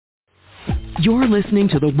You're listening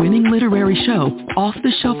to the winning literary show, Off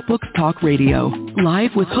the Shelf Books Talk Radio,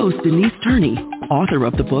 live with host Denise Turney, author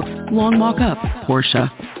of the books Long Walk-Up,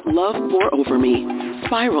 Portia, Love Pour Over Me,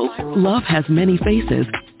 Spiral, Love Has Many Faces,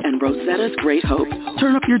 and Rosetta's Great Hope.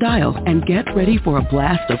 Turn up your dial and get ready for a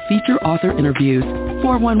blast of feature author interviews,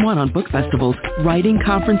 411 on book festivals, writing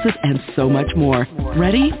conferences, and so much more.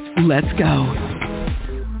 Ready? Let's go.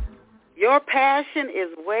 Your passion is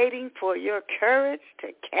waiting for your courage to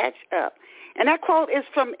catch up. And that quote is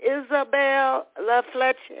from Isabel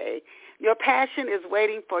LaFleche. Your passion is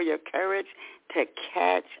waiting for your courage to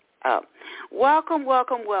catch up. Welcome,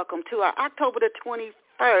 welcome, welcome to our October the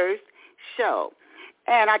 21st show.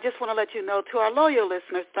 And I just want to let you know, to our loyal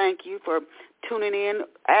listeners, thank you for tuning in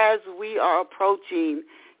as we are approaching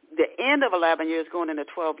the end of 11 years, going into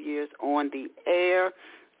 12 years on the air.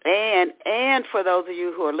 And for those of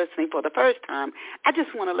you who are listening for the first time, I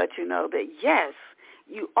just want to let you know that, yes,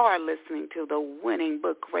 you are listening to the winning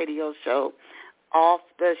book radio show, Off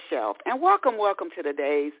the Shelf. And welcome to the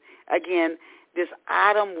days. Again, this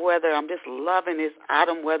autumn weather, I'm just loving this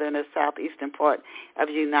autumn weather in the southeastern part of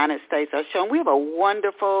the United States. We have a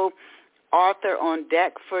wonderful author on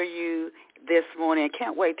deck for you this morning. I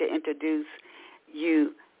can't wait to introduce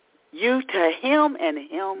you to him and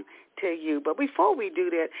him to you. But before we do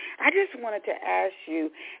that, I just wanted to ask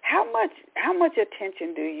you, how much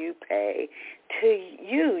attention do you pay to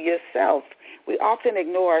you yourself? We often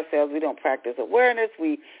ignore ourselves. We don't practice awareness.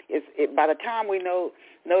 By the time we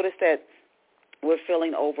notice that we're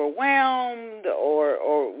feeling overwhelmed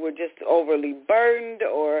or we're just overly burdened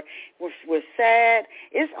or we're sad,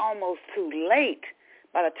 it's almost too late.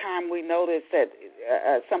 By the time we notice that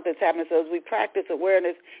something's happening, so as we practice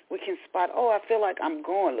awareness, we can spot, I feel like I'm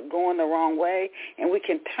going the wrong way, and we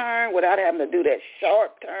can turn without having to do that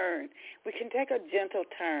sharp turn. We can take a gentle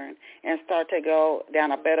turn and start to go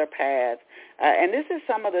down a better path. And this is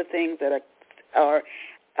some of the things that are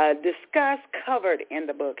discussed, covered in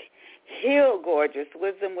the book. Heal Gorgeous,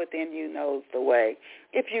 Wisdom Within You Knows the Way.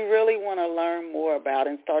 If you really want to learn more about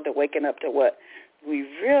and start to waking up to what we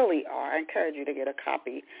really are, I encourage you to get a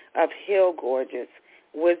copy of Heal Gorgeous,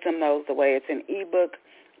 Wisdom Knows the Way. It's an ebook,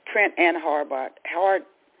 print, and hardback,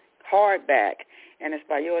 and it's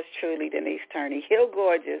by yours truly, Denise Turney. Heal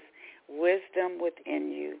Gorgeous, Wisdom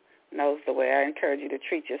Within You Knows the Way. I encourage you to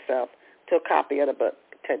treat yourself to a copy of the book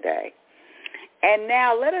today. And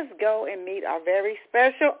now let us go and meet our very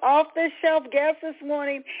special off-the-shelf guest this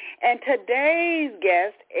morning. And today's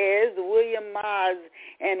guest is William Maz.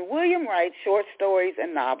 And William writes short stories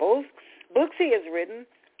and novels. Books he has written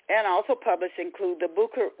and also published include the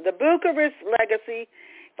Bucharest Legacy.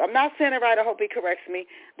 If I'm not saying it right, I hope he corrects me.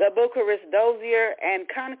 The Bucharest Dossier and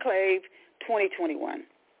Conclave 2021.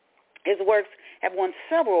 His works have won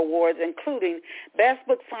several awards, including Best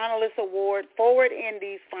Book Finalist Award, Forward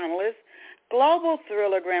Indies Finalist, Global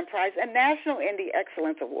Thriller Grand Prize, and National Indie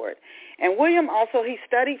Excellence Award. And William he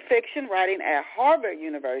studied fiction writing at Harvard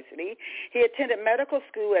University. He attended medical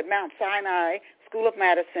school at Mount Sinai School of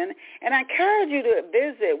Medicine. And I encourage you to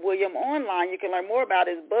visit William online. You can learn more about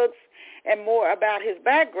his books and more about his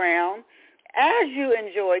background as you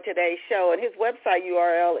enjoy today's show. And his website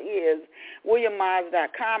URL is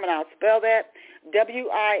williammaz.com, and I'll spell that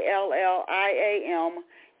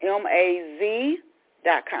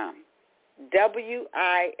WILLIAMMAZ.com.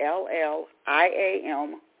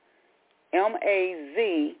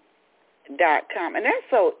 WILLIAMMAZ.com. And that's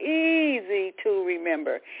so easy to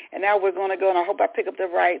remember. And now we're going to go, and I hope I pick up the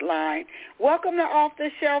right line. Welcome to Off the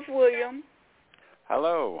Shelf, William.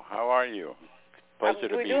 Hello. How are you? Pleasure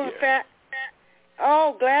to be here.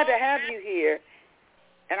 Glad to have you here.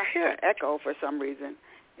 And I hear an echo for some reason.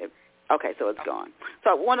 Okay, so it's gone. So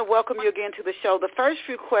I want to welcome you again to the show. The first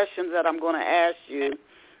few questions that I'm going to ask you,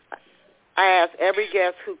 I ask every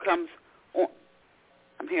guest who comes on.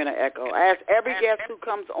 I'm hearing an echo. I ask every guest who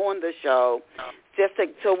comes on the show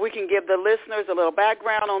so we can give the listeners a little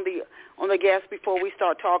background on the guests before we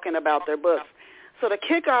start talking about their books. So to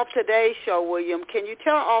kick off today's show, William, can you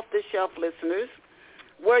tell off-the-shelf listeners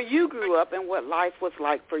where you grew up and what life was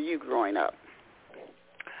like for you growing up?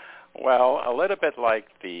 Well, a little bit like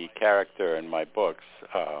the character in my books.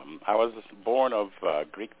 I was born of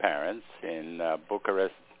Greek parents in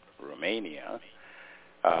Bucharest, Romania,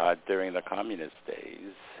 during the communist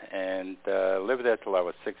days, and lived there till I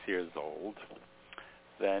was 6 years old.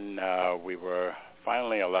 Then we were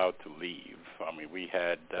finally allowed to leave. I mean, we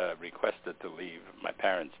had requested to leave. My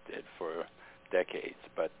parents did for decades,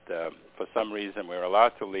 but for some reason we were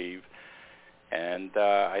allowed to leave. And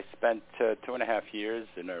I spent 2.5 years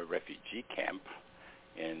in a refugee camp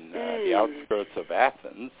in the outskirts of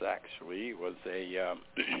Athens. Actually,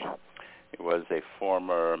 it was a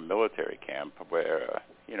former military camp where,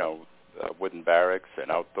 wooden barracks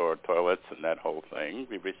and outdoor toilets and that whole thing.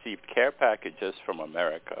 We received care packages from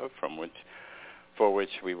America, for which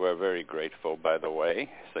we were very grateful, by the way.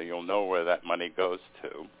 So you'll know where that money goes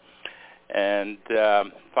to. And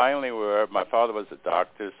finally, my father was a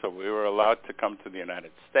doctor, so we were allowed to come to the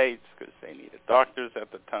United States because they needed doctors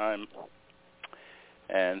at the time.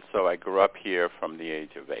 And so I grew up here from the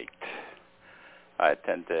age of 8. I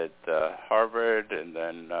attended Harvard and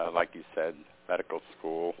then, like you said, medical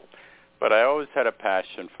school. But I always had a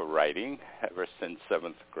passion for writing ever since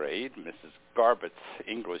 7th grade, Mrs. Garbutt's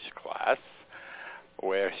English class,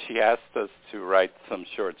 where she asked us to write some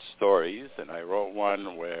short stories, and I wrote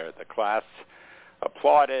one where the class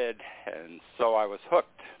applauded, and so I was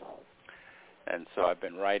hooked. And so I've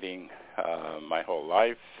been writing my whole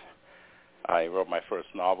life. I wrote my first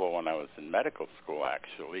novel when I was in medical school,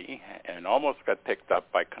 actually, and almost got picked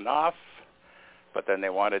up by Knopf, but then they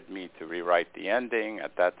wanted me to rewrite the ending.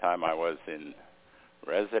 At that time, I was in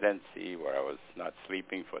residency where I was not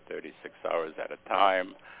sleeping for 36 hours at a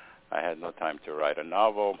time. I had no time to write a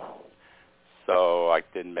novel, so I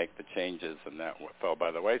didn't make the changes, and that fell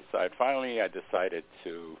by the wayside. Finally, I decided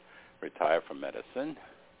to retire from medicine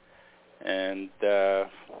and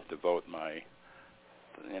devote my,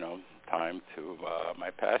 time to my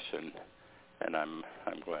passion, and I'm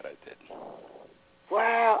glad I did.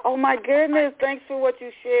 Wow. Oh, my goodness. Thanks for what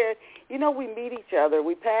you shared. We meet each other.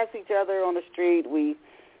 We pass each other on the street. We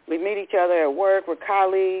meet each other at work. We're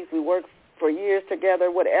colleagues. We work for years together,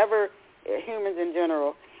 whatever, humans in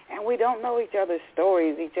general. And we don't know each other's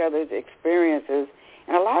stories, each other's experiences.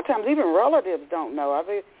 And a lot of times even relatives don't know. I've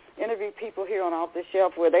interviewed people here on Off the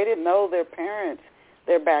Shelf where they didn't know their parents,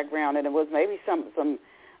 their background, and it was maybe something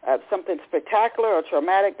spectacular or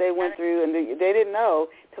traumatic they went through, and they didn't know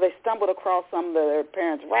till they stumbled across some of their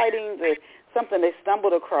parents' writings or something they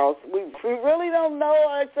stumbled across. We really don't know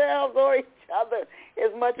ourselves or each other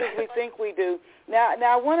as much as we think we do. Now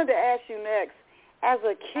I wanted to ask you next, as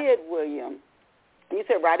a kid, William, you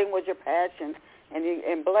said writing was your passion,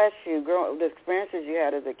 and bless you, the experiences you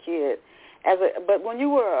had as a kid. But when you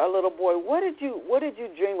were a little boy, what did you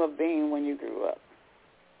dream of being when you grew up?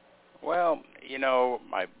 Well,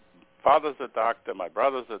 my father's a doctor, my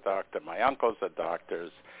brother's a doctor, my uncles are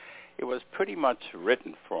doctors. It was pretty much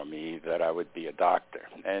written for me that I would be a doctor.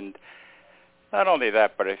 And not only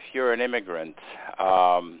that, but if you're an immigrant,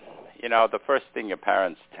 the first thing your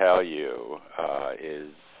parents tell you is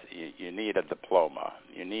you need a diploma.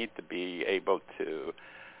 You need to be able to,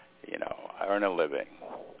 earn a living.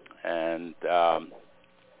 And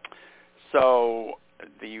so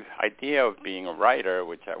the idea of being a writer,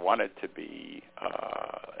 which I wanted to be,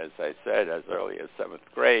 as I said, as early as 7th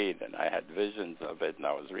grade, and I had visions of it, and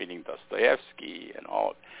I was reading Dostoevsky and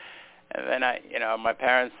all. And then my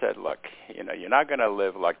parents said, look, you're not going to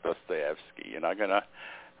live like Dostoevsky. You're not going to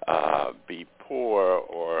be poor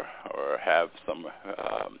or have some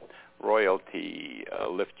royalty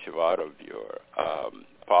lift you out of your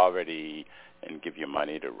poverty and give you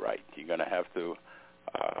money to write. You're going to have to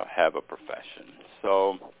have a profession.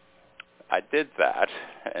 So I did that,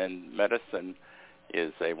 and medicine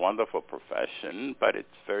is a wonderful profession, but it's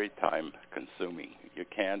very time-consuming. You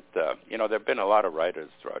can't, there have been a lot of writers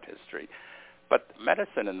throughout history, but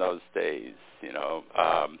medicine in those days,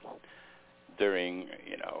 during,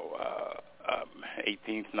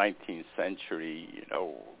 18th, 19th century,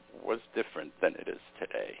 was different than it is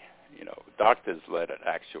today. Doctors led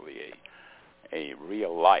actually a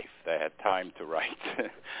real life. They had time to write.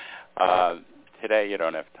 Today, you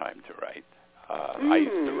don't have time to write. I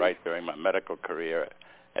used to write during my medical career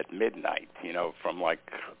at midnight, from like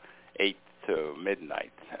 8 to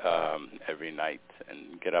midnight every night,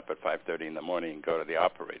 and get up at 5:30 in the morning and go to the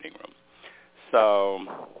operating room. So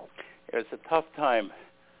it was a tough time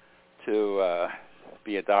to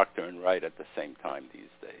be a doctor and write at the same time these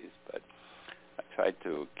days, but I tried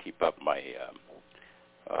to keep up my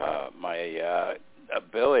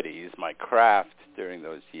abilities, my craft during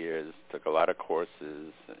those years. Took a lot of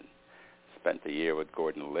courses and spent a year with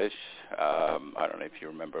Gordon Lish. I don't know if you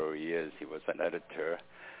remember who he is. He was an editor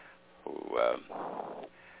who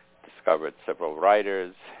discovered several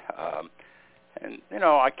writers. And,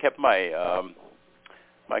 I kept my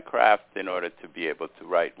my craft in order to be able to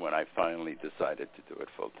write when I finally decided to do it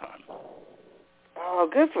full time. Oh,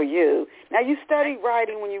 good for you. Now, you studied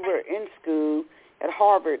writing when you were in school at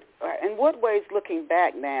Harvard. In what ways, looking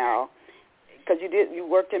back now, because you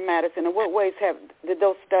worked in Madison, in what ways did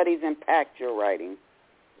those studies impact your writing?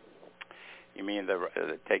 You mean the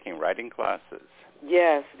taking writing classes?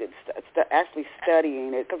 Yes, actually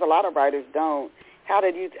studying it, because a lot of writers don't.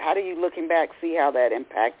 how do you looking back see how that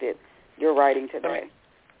impacted your writing today?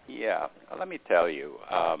 Let me tell you.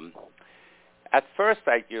 At first,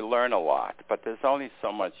 you learn a lot, but there's only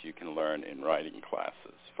so much you can learn in writing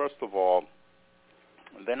classes. First of all,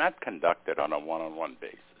 they're not conducted on a one-on-one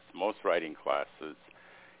basis. Most writing classes,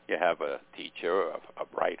 you have a teacher, a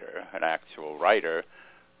writer, an actual writer,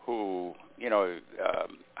 who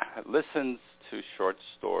listens to short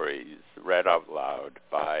stories read out loud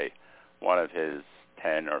by one of his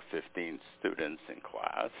 10 or 15 students in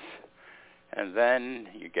class, and then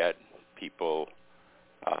you get people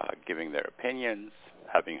giving their opinions,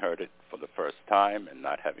 having heard it for the first time and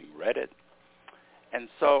not having read it. And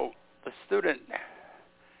so the student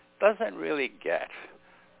doesn't really get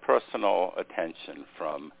personal attention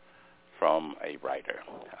from a writer.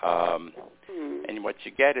 And what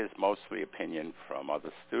you get is mostly opinion from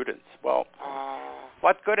other students. Well,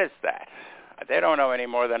 what good is that? They don't know any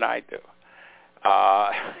more than I do.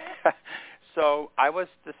 So I was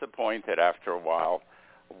disappointed after a while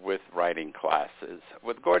with writing classes.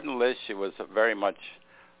 With Gordon Lish, it was very much,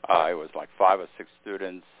 it was like 5 or 6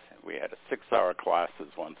 students. We had 6-hour classes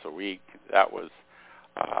once a week. That was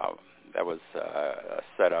a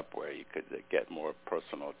setup where you could get more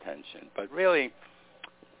personal attention. But really,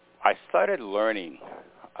 I started learning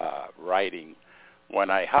writing when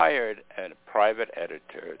I hired a private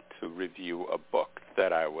editor to review a book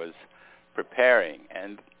that I was preparing.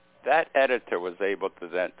 And that editor was able to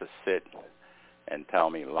then sit and tell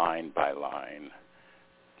me line by line,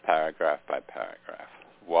 paragraph by paragraph,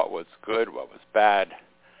 what was good, what was bad,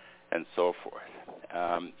 and so forth.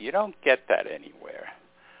 You don't get that anywhere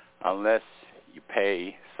unless you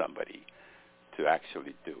pay somebody to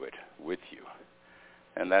actually do it with you.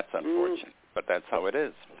 And that's unfortunate, but that's how it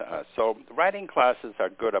is. So writing classes are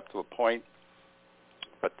good up to a point,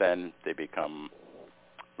 but then they become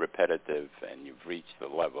repetitive, and you've reached the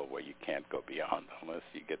level where you can't go beyond unless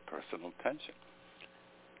you get personal attention.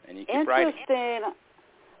 And you keep writing. Interesting.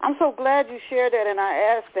 I'm so glad you shared that, and I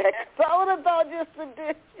asked that, because I would have thought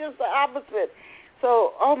just the opposite.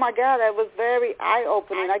 So, oh my God, that was very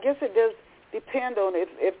eye-opening. I guess it does depend on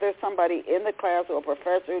if there's somebody in the class or a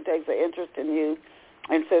professor who takes an interest in you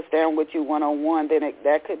and sits down with you one-on-one, then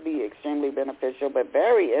that could be extremely beneficial, but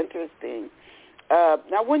very interesting.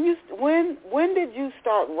 Now, when did you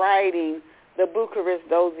start writing the Bucharest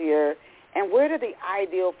Dossier, and where did the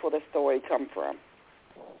idea for the story come from?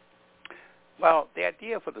 Well, the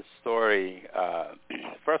idea for the story,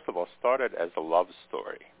 first of all, started as a love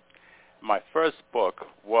story. My first book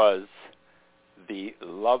was the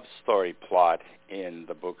love story plot in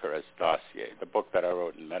the Bucharest Dossier, the book that I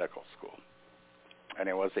wrote in medical school. And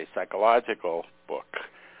it was a psychological book,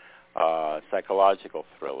 psychological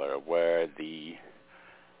thriller, where the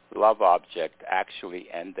love object actually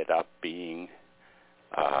ended up being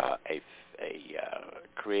a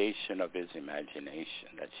creation of his imagination,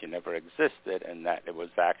 that she never existed, and that it was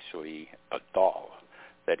actually a doll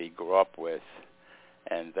that he grew up with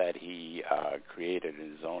and that he created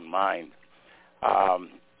in his own mind.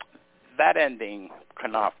 That ending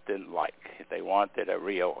Knopf didn't like. They wanted a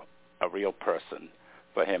real person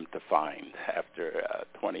for him to find after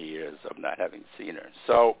 20 years of not having seen her.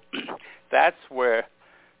 So that's where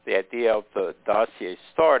the idea of the dossier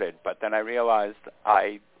started, but then I realized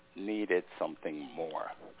I needed something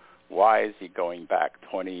more. Why is he going back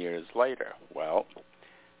 20 years later? Well,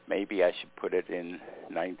 maybe I should put it in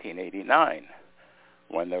 1989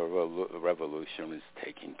 when the revolution was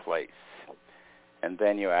taking place. And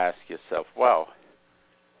then you ask yourself, well,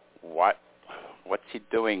 what's he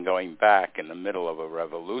doing going back in the middle of a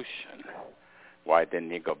revolution? Why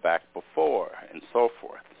didn't he go back before? And so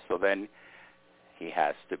forth. So then he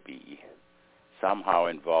has to be somehow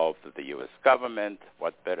involved with the U.S. government.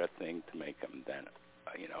 What better thing to make him than,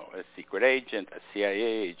 a secret agent, a CIA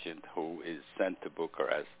agent who is sent to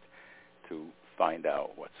Bucharest to find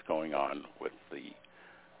out what's going on with the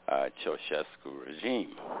Ceausescu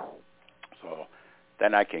regime. So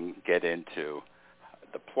then I can get into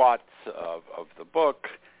the plots of the book.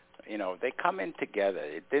 They come in together.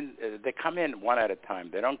 They come in one at a time.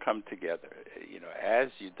 They don't come together. As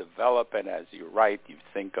you develop and as you write, you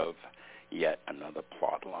think of yet another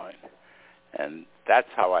plot line. And that's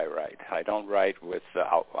how I write. I don't write with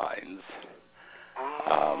outlines.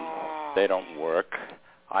 They don't work.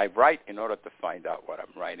 I write in order to find out what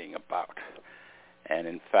I'm writing about. And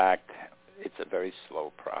in fact, it's a very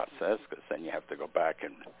slow process, because then you have to go back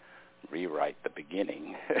and rewrite the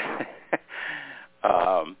beginning.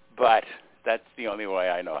 But that's the only way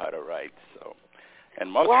I know how to write. So,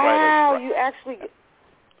 and most writers. You actually.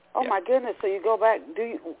 Oh, yeah. My goodness! So you go back.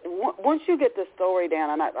 Once you get the story down,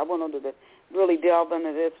 and I went on to really delve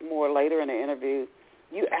into this more later in the interview,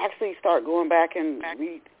 you actually start going back and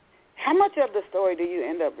read. How much of the story do you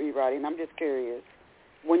end up rewriting? I'm just curious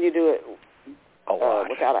when you do it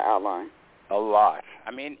without an outline. A lot.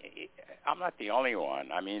 I mean, I'm not the only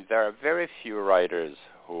one. I mean, there are very few writers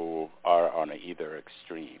who are on either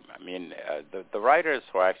extreme. I mean, the writers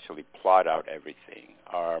who actually plot out everything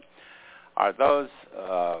are those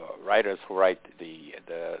writers who write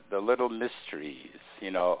the little mysteries,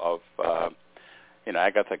 of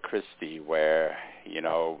Agatha Christie, where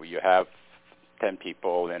you have 10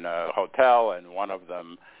 people in a hotel and one of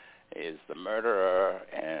them is the murderer,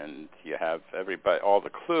 and you have all the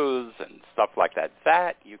clues and stuff like that.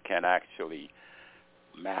 That you can actually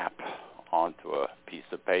map onto a piece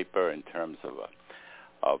of paper in terms of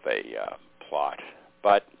a plot.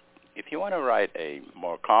 But if you want to write a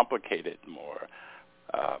more complicated, more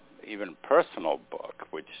even personal book,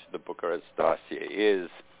 which the Bucharest Dossier is,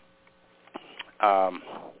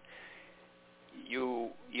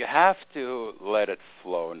 you have to let it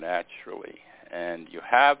flow naturally. And you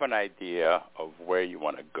have an idea of where you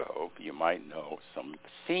want to go. You might know some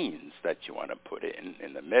scenes that you want to put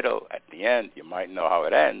in the middle, at the end. You might know how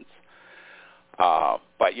it ends,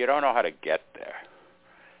 but you don't know how to get there.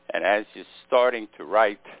 And as you're starting to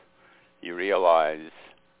write, you realize,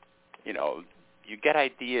 you get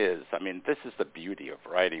ideas. I mean, this is the beauty of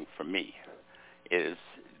writing for me, is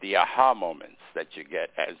the aha moments that you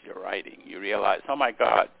get as you're writing. You realize, oh, my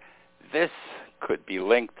God, this could be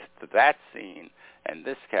linked to that scene, and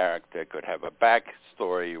this character could have a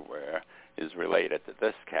backstory where is related to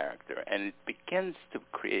this character, and it begins to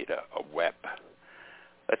create a web.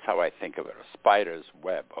 That's how I think of it, a spider's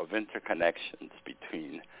web of interconnections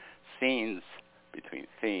between scenes, between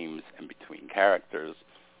themes, and between characters.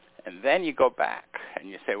 And then you go back and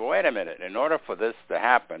you say, well, wait a minute, in order for this to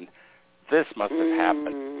happen, this must have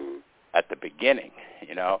happened at the beginning,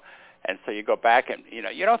 And so you go back and,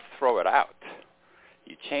 you don't throw it out.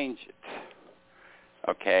 You change it,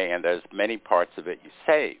 okay? And there's many parts of it you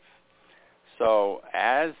save. So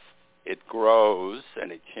as it grows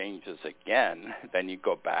and it changes again, then you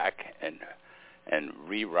go back and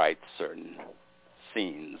rewrite certain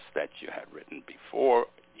scenes that you had written before.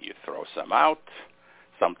 You throw some out.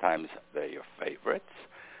 Sometimes they're your favorites,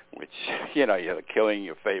 which, you're killing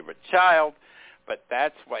your favorite child. But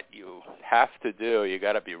that's what you have to do. You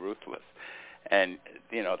got to be ruthless. And,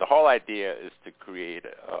 the whole idea is to create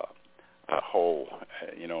a whole,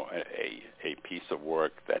 a piece of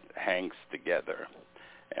work that hangs together.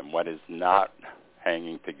 And what is not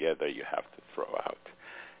hanging together, you have to throw out.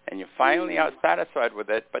 And you finally are satisfied with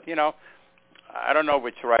it. But, I don't know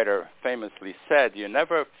which writer famously said, you're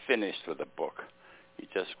never finished with a book. You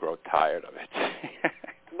just grow tired of it.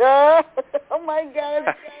 Oh, my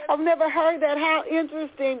God. I've never heard that. How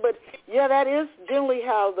interesting. But, yeah, that is generally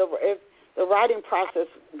how the writing process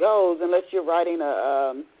goes, unless you're writing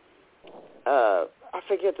I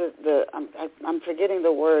forget I'm forgetting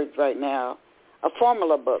the words right now, a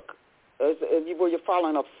formula book, where you're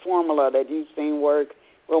following a formula that you've seen work,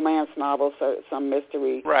 romance novels, some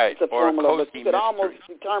mystery. Right. It's a formula, but you could almost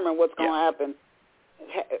determine what's going to happen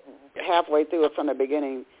halfway through it from the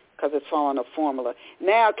beginning, because it's following a formula.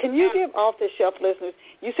 Now, can you give off-the-shelf listeners,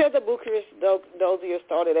 you said the Bucharest Dossier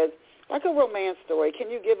started as like a romance story. Can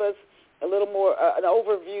you give us a little more, an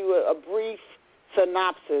overview, a brief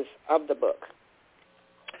synopsis of the book?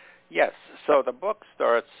 Yes. So the book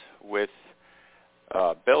starts with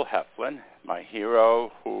Bill Hefflin, my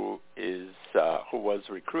hero, who was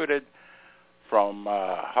recruited from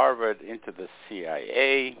Harvard into the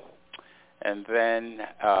CIA. And then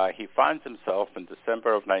he finds himself in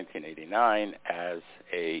December of 1989 as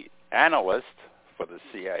an analyst for the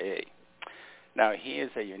CIA. Now, he is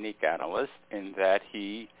a unique analyst in that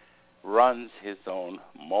he runs his own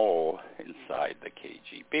mole inside the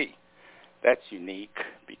KGB. That's unique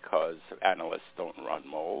because analysts don't run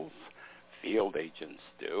moles. Field agents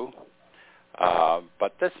do.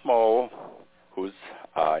 But this mole, whose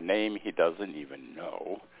name he doesn't even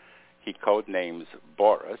know, he codenames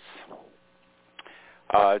Boris,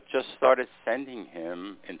 just started sending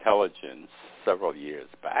him intelligence several years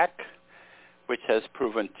back, which has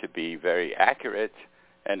proven to be very accurate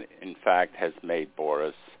and, in fact, has made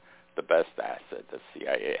Boris the best asset the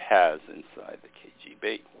CIA has inside the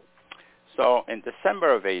KGB. So in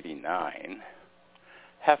December of 89,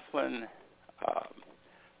 Hefflin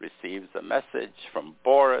receives a message from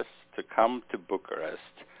Boris to come to Bucharest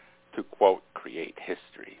to, quote, create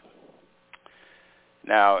history.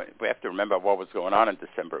 Now, we have to remember what was going on in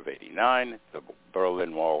December of 89. The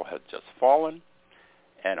Berlin Wall had just fallen,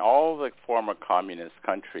 and all the former communist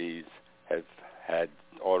countries have had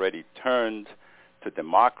already turned to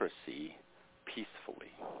democracy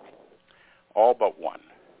peacefully. All but one,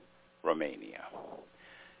 Romania.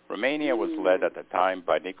 Romania was led at the time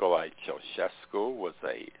by Nicolae Ceausescu, who was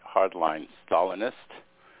a hardline Stalinist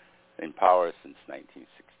in power since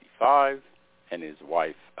 1965, and his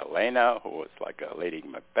wife Elena, who was like a Lady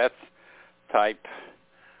Macbeth type,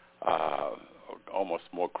 almost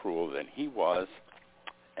more cruel than he was.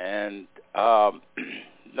 And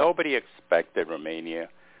nobody expected Romania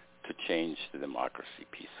to change to democracy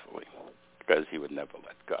peacefully because he would never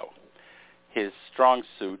let go. His strong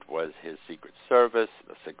suit was his secret service,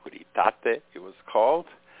 the Securitate, it was called,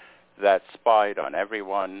 that spied on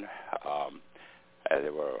everyone.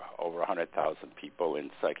 There were over 100,000 people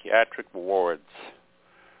in psychiatric wards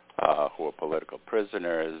who were political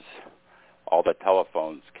prisoners. All the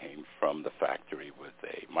telephones came from the factory with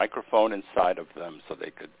a microphone inside of them so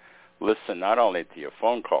they could listen not only to your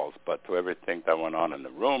phone calls but to everything that went on in the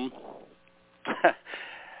room.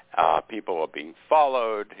 People were being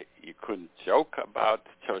followed. You couldn't joke about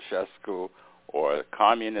Ceausescu or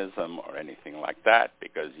communism or anything like that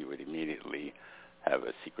because you would immediately have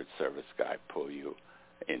a Secret Service guy pull you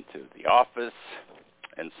into the office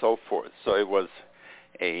and so forth. So it was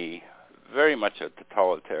very much a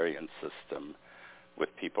totalitarian system with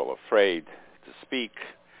people afraid to speak.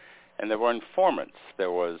 And there were informants.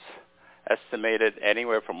 There was estimated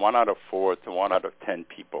anywhere from 1 out of 4 to 1 out of 10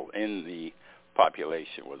 people in the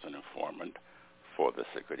population was an informant for the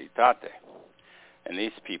Securitate. And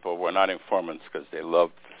these people were not informants because they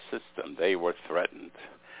loved the system. They were threatened.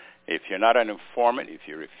 If you're not an informant, if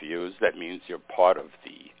you refuse, that means you're part of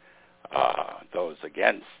those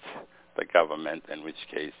against the government, in which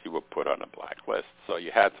case you were put on a blacklist. So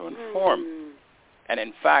you had to inform. And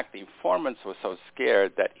in fact, the informants were so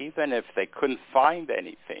scared that even if they couldn't find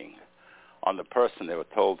anything on the person they were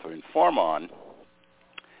told to inform on,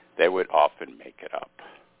 they would often make it up,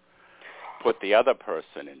 put the other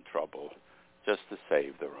person in trouble just to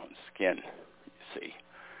save their own skin, you see.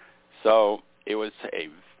 So it was a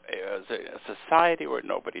society where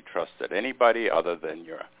nobody trusted anybody other than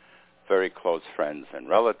your very close friends and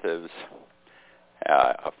relatives,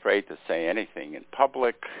 afraid to say anything in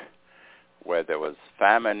public, where there was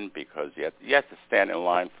famine because you had to stand in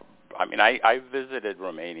line for. I visited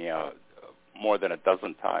Romania more than a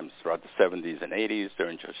dozen times throughout the 70s and 80s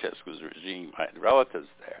during Ceausescu's regime. I had relatives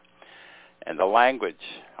there. And the language,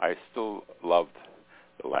 I still loved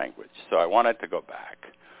the language. So I wanted to go back.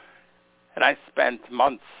 And I spent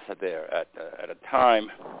months there at a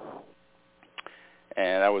time.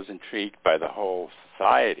 And I was intrigued by the whole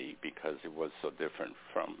society because it was so different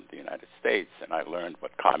from the United States. And I learned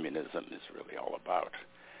what communism is really all about.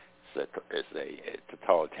 It's a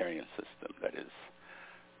totalitarian system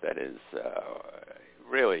that is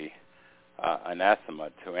really anathema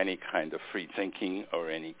to any kind of free thinking or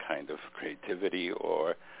any kind of creativity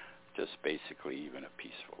or just basically even a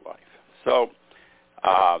peaceful life. So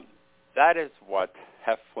that is what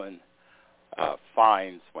Hefflin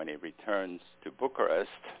finds when he returns to Bucharest,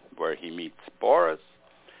 where he meets Boris.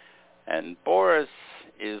 And Boris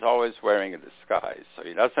is always wearing a disguise, so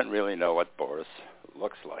he doesn't really know what Boris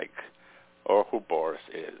looks like or who Boris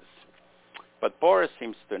is. But Boris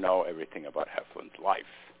seems to know everything about Hefflin's life.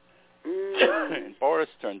 And Boris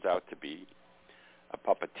turns out to be a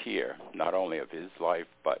puppeteer, not only of his life,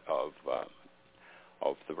 but of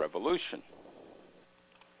the revolution.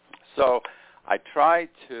 So I try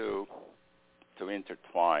to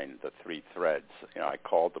intertwine the three threads. I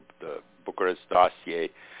call the Bucharest Dossier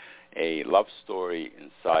a love story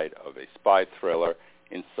inside of a spy thriller,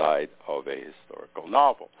 inside of a historical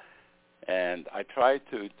novel. And I try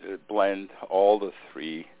to blend all the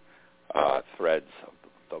three threads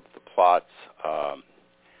of the plots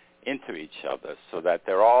into each other so that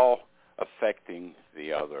they're all affecting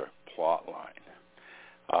the other plot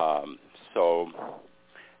line. So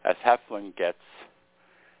as Hefflin gets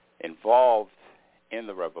involved in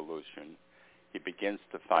the revolution, he begins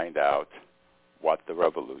to find out what the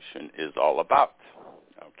revolution is all about.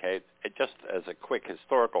 Okay, just as a quick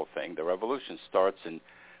historical thing, the revolution starts in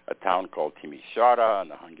a town called Timișoara on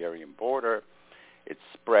the Hungarian border. It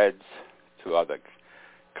spreads to other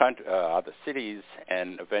cities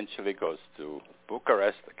and eventually goes to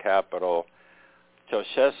Bucharest, the capital.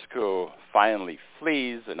 Ceausescu finally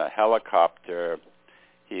flees in a helicopter.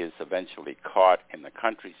 He is eventually caught in the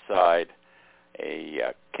countryside.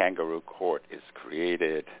 A kangaroo court is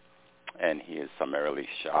created, and he is summarily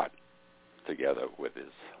shot together with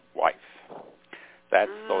his wife. That's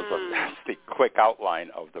the quick outline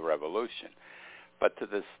of the revolution. But to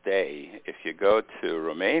this day, if you go to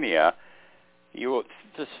Romania,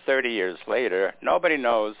 just 30 years later, nobody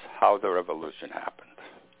knows how the revolution happened.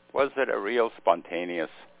 Was it a real spontaneous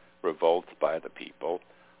revolt by the people,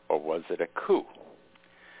 or was it a coup?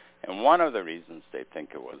 And one of the reasons they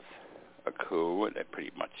think it was a coup, and they're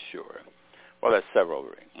pretty much sure, well, there's several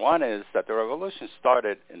reasons. One is that the revolution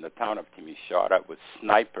started in the town of Timișoara with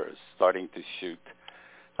snipers starting to shoot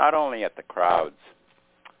not only at the crowds,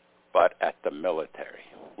 but at the military,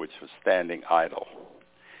 which was standing idle.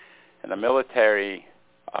 And the military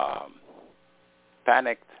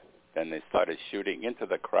panicked, then they started shooting into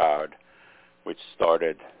the crowd, which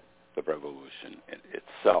started the revolution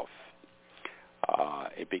itself.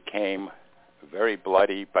 It became very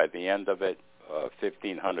bloody. By the end of it,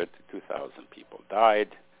 1,500 to 2,000 people died,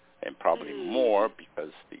 and probably more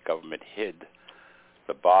because the government hid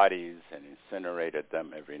the bodies and incinerated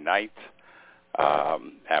them every night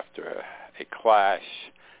after a clash.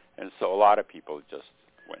 And so a lot of people just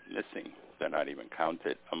went missing. They're not even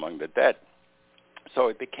counted among the dead. So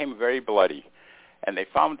it became very bloody. And they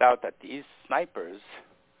found out that these snipers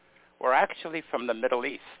were actually from the Middle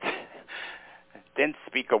East. Didn't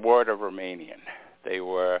speak a word of Romanian. They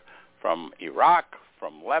were from Iraq,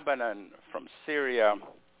 from Lebanon, from Syria,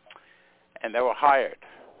 and they were hired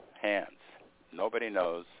hands. Nobody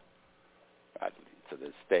knows to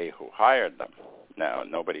this day who hired them. Now,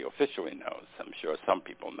 nobody officially knows. I'm sure some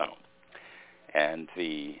people know. And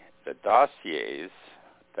the dossiers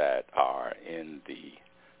that are in the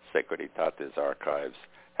Securitate's archives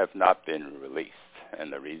have not been released.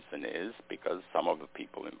 And the reason is because some of the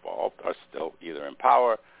people involved are still either in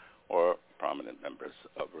power or prominent members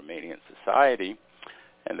of Romanian society,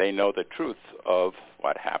 and they know the truth of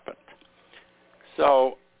what happened.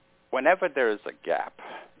 So whenever there is a gap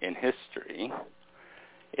in history,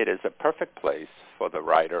 it is a perfect place for the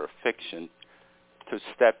writer of fiction to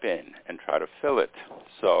step in and try to fill it.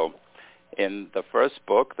 So in the first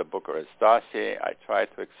book, the Bucharest Dossier, I try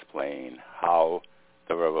to explain how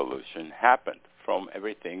the revolution happened from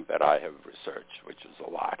everything that I have researched, which is a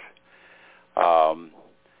lot.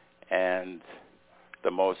 And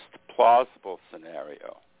the most plausible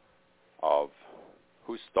scenario of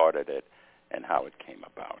who started it and how it came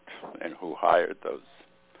about and who hired those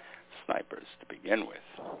snipers to begin with.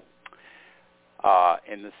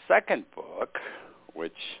 In the second book,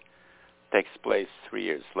 which takes place 3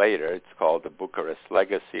 years later, it's called The Bucharest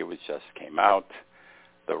Legacy, which just came out,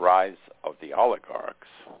 The Rise of the Oligarchs.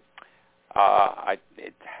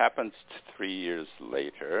 It happens 3 years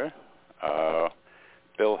later.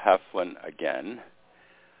 Bill Hefflin again,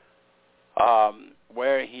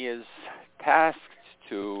 where he is tasked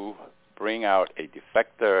to bring out a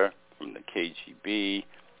defector from the KGB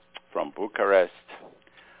from Bucharest,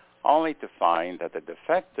 only to find that the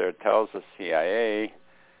defector tells the CIA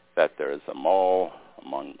that there is a mole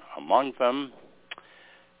among them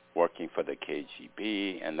working for the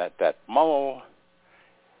KGB, and that mole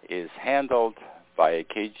is handled by a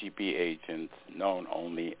KGB agent known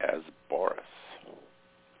only as Boris.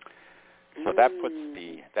 So that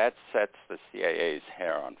sets the CIA's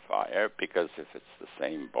hair on fire, because if it's the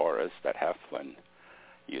same Boris that Hefflin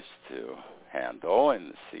used to handle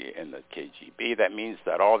in the KGB, that means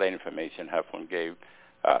that all the information Hefflin gave,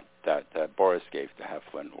 that Boris gave to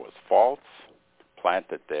Hefflin was false,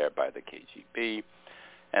 planted there by the KGB,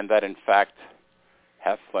 and that in fact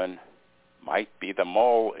Hefflin might be the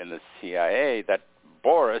mole in the CIA that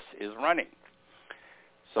Boris is running.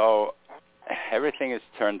 So everything is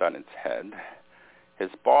turned on its head. His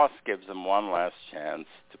boss gives him one last chance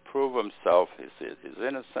to prove himself, his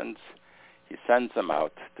innocence. He sends him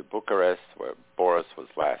out to Bucharest, where Boris was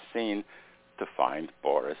last seen, to find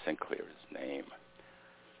Boris and clear his name.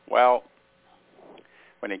 Well,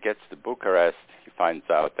 when he gets to Bucharest, he finds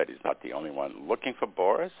out that he's not the only one looking for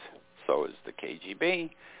Boris. So is the KGB,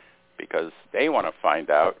 because they want to find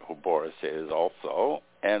out who Boris is also,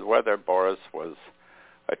 and whether Boris was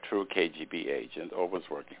a true KGB agent or was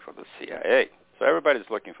working for the CIA. So everybody's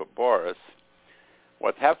looking for Boris.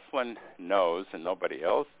 What Hefflin knows and nobody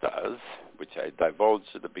else does, which I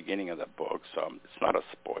divulged at the beginning of the book, so it's not a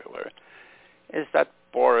spoiler, is that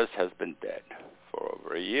Boris has been dead for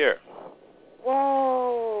over a year.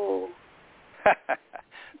 Whoa.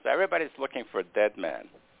 So everybody's looking for a dead man.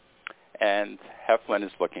 And Hefflin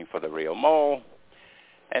is looking for the real mole.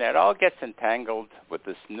 And it all gets entangled with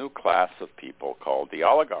this new class of people called the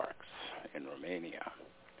oligarchs in Romania.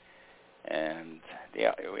 And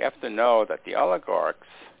we have to know that the oligarchs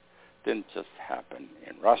didn't just happen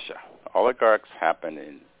in Russia. Oligarchs happen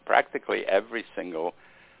in practically every single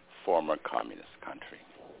former communist country.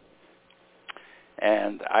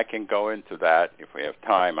 And I can go into that if we have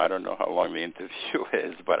time. I don't know how long the interview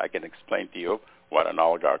is, but I can explain to you what an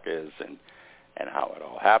oligarch is and how it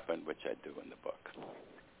all happened, which I do in the book.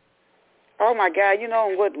 Oh, my God. You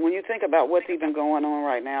know, when you think about what's even going on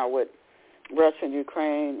right now with Russia and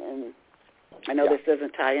Ukraine, and I know this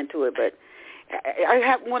doesn't tie into it, but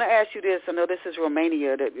I want to ask you this. I know this is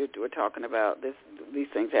Romania that we're talking about, these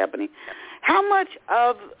things happening. How much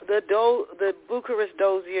of the Bucharest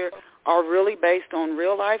Dossier are really based on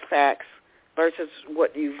real-life facts versus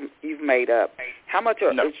what you've made up? How much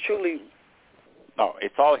is truly... No,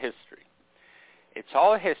 it's all history. It's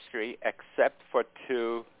all history except for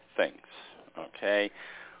two things, okay?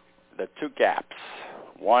 The two gaps.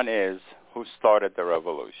 One is who started the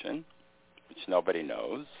revolution, which nobody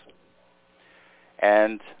knows,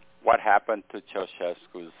 and what happened to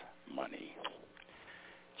Ceausescu's money.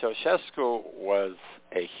 Ceausescu was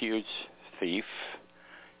a huge thief.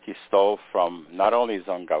 He stole from not only his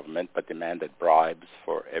own government, but demanded bribes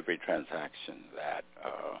for every transaction that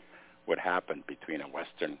would happen between a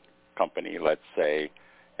Western company, let's say,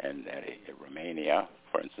 and Romania.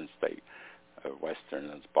 For instance,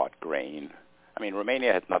 Westerners bought grain. I mean,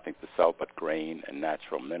 Romania had nothing to sell but grain and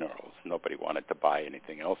natural minerals. Nobody wanted to buy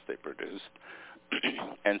anything else they produced.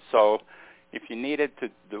 And so if you needed to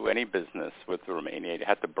do any business with Romania, you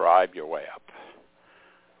had to bribe your way up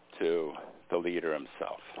to the leader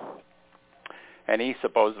himself. And he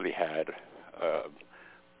supposedly had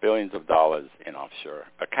billions of dollars in offshore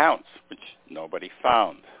accounts, which nobody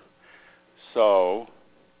found. So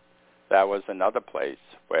that was another place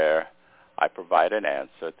where I provide an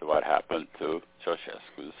answer to what happened to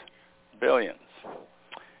Ceausescu's billions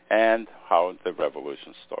and how the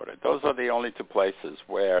revolution started. Those are the only two places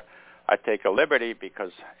where I take a liberty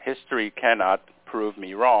because history cannot prove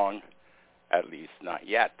me wrong, at least not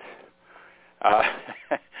yet.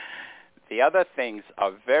 The other things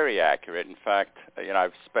are very accurate. In fact,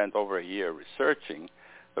 I've spent over a year researching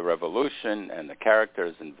the revolution and the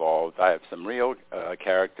characters involved. I have some real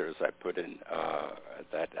characters I put in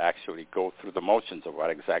that actually go through the motions of what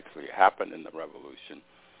exactly happened in the revolution.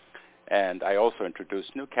 And I also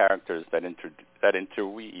introduce new characters that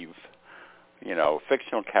interweave,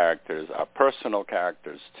 fictional characters, personal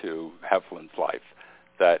characters to Hefflin's life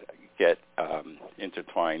that get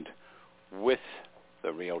intertwined with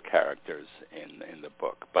the real characters in the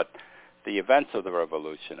book. But the events of the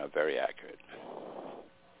revolution are very accurate.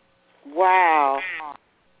 Wow.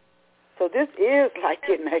 So this is like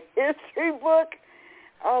getting a history book?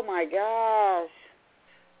 Oh, my gosh.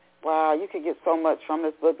 Wow, you could get so much from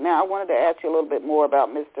this book. Now, I wanted to ask you a little bit more about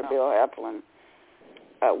Mr. Bill Hefflin.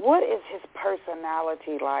 What is his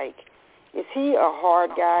personality like? Is he a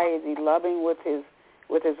hard guy? Is he loving with his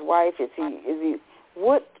wife? Is he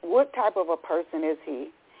what type of a person is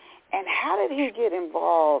he? And how did he get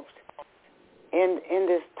involved in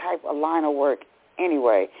this type of line of work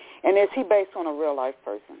anyway? And is he based on a real life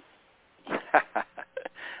person?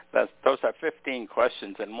 Those are 15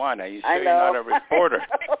 questions in one. Are you sure you're not a reporter?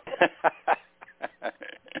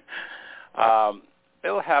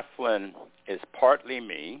 Bill Hefflin is partly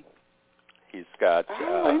me. He's got,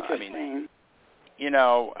 interesting.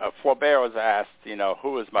 Flaubert was asked,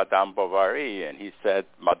 who is Madame Bovary? And he said,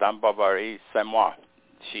 Madame Bovary, c'est moi.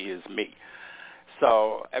 She is me.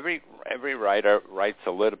 So every writer writes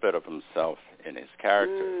a little bit of himself in his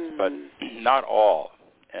characters, but not all.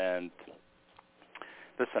 And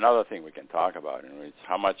this is another thing we can talk about, and it's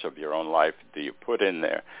how much of your own life do you put in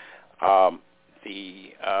there. Bill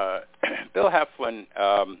Hefflin,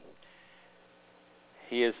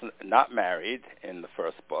 he is not married in the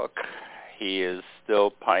first book. He is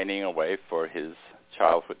still pining away for his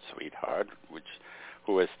childhood sweetheart,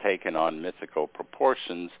 who has taken on mythical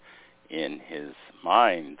proportions in his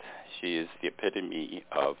mind. She is the epitome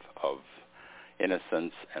of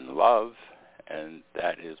innocence and love, and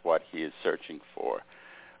that is what he is searching for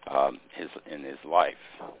in his life.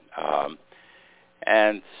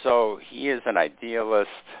 And so he is an idealist.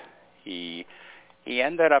 He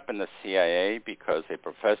ended up in the CIA because a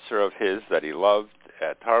professor of his that he loved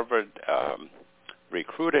at Harvard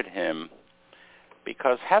recruited him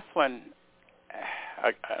because Hefflin,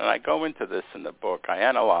 and I go into this in the book, I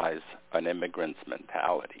analyze an immigrant's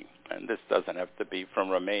mentality. And this doesn't have to be from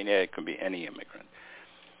Romania. It can be any immigrant,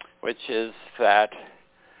 which is that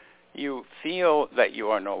you feel that you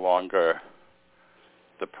are no longer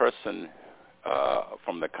the person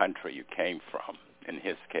from the country you came from, in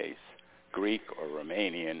his case, Greek or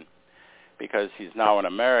Romanian, because he's now an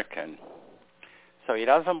American. So he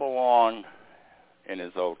doesn't belong in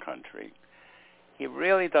his old country. he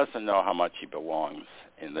really doesn't know how much he belongs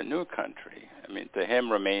in the new country. I mean, to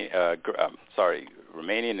him, Romanian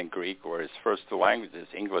and Greek were his first two languages.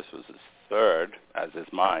 English was his third, as is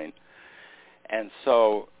mine. And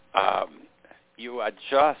so you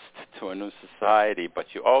adjust to a new society, but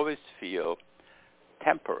you always feel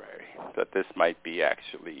temporary, that this might be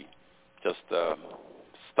actually just a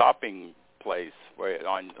stopping place where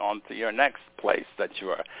on to your next place that you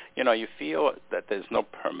are. You feel that there's no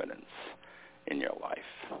permanence in your life.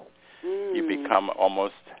 You become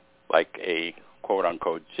almost like a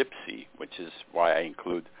quote-unquote gypsy, which is why I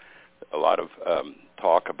include a lot of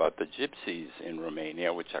talk about the gypsies in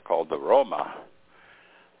Romania, which are called the Roma,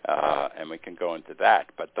 and we can go into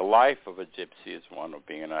that. But the life of a gypsy is one of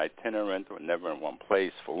being an itinerant or never in one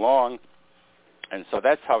place for long, and so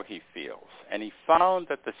that's how he feels. And he found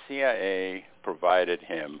that the CIA provided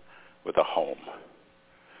him with a home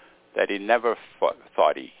that he never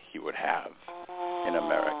thought he would have in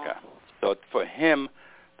America. So for him,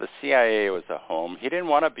 the CIA was a home. He didn't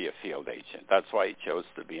want to be a field agent. That's why he chose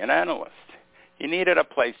to be an analyst. He needed a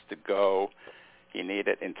place to go. He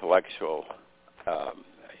needed intellectual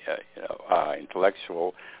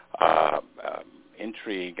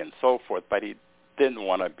intrigue and so forth, but he didn't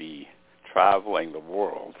want to be traveling the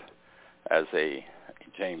world as a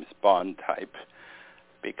James Bond type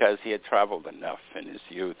because he had traveled enough in his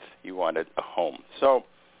youth. He wanted a home. So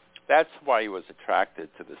that's why he was attracted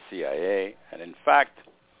to the CIA, and in fact,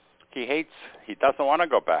 he doesn't want to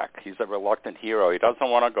go back. He's a reluctant hero. He doesn't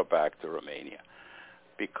want to go back to Romania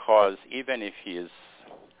because even if he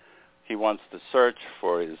wants to search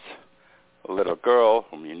for his little girl,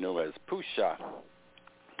 whom he knew as Pusha,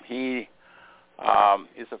 he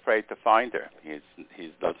is afraid to find her. He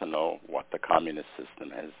doesn't know what the communist system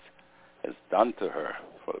has done to her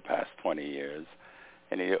for the past 20 years,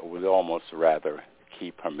 and he would almost rather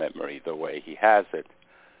keep her memory the way he has it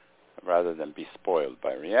rather than be spoiled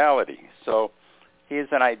by reality. So he's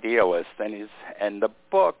an idealist, and the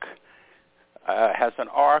book has an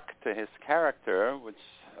arc to his character, which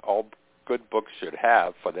all good books should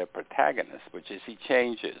have for their protagonist, which is he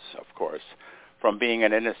changes, of course, from being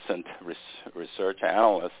an innocent research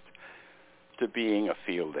analyst to being a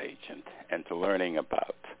field agent and to learning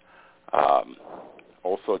about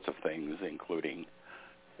all sorts of things, including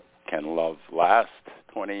can love last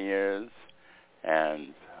 20 years,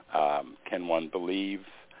 and can one believe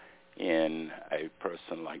in a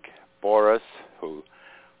person like Boris, who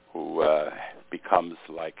becomes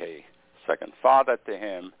like a second father to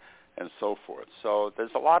him, and so forth. So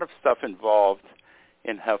there's a lot of stuff involved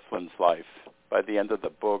in Hefflin's life. By the end of the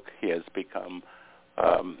book, he has become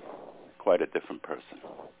quite a different person.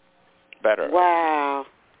 Better. Wow.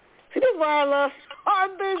 See, this is why I love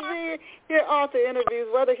hear author interviews,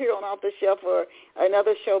 whether here on Off the Shelf or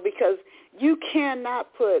another show, because you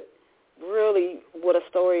cannot put really what a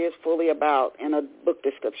story is fully about in a book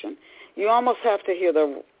description. You almost have to hear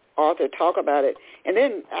the author talk about it and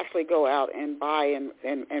then actually go out and buy and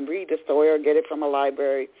read the story or get it from a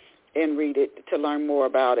library and read it to learn more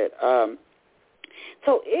about it.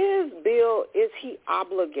 So is he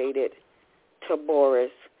obligated to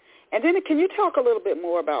Boris? And then can you talk a little bit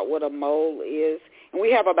more about what a mole is? And we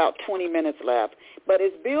have about 20 minutes left. But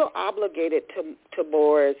is Bill obligated to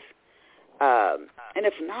Boris? And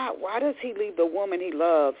if not, why does he leave the woman he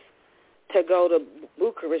loves to go to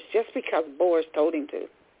Bucharest just because Boris told him to?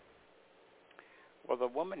 Well, the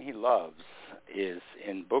woman he loves is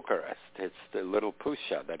in Bucharest. It's the little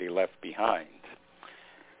Pusha that he left behind.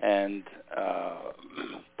 And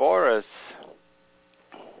Boris,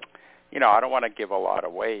 I don't want to give a lot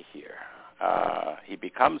away here. He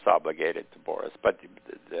becomes obligated to Boris, but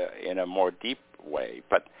in a more deep way.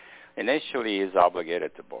 But initially he's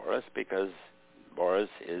obligated to Boris because Boris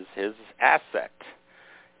is his asset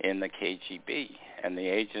in the KGB, and the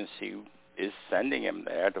agency is sending him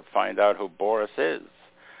there to find out who Boris is,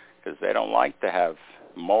 because they don't like to have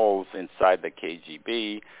moles inside the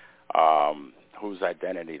KGB whose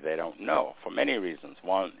identity they don't know for many reasons.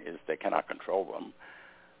 One is they cannot control them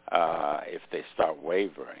if they start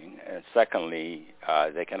wavering, and secondly,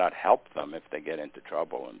 they cannot help them if they get into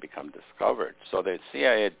trouble and become discovered. So the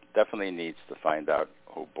CIA definitely needs to find out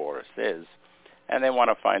who Boris is, and they want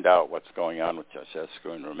to find out what's going on with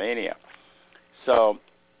Ceausescu in Romania. So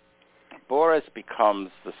Boris becomes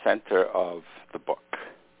the center of the book,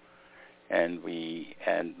 and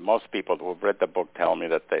most people who have read the book tell me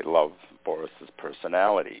that they love Boris's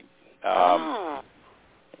personality.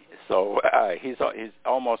 So he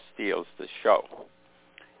almost steals the show,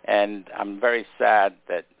 and I'm very sad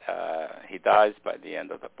that he dies by the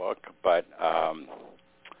end of the book. But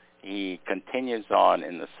he continues on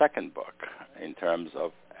in the second book in terms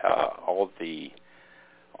of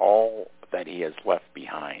all that he has left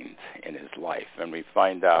behind in his life, and we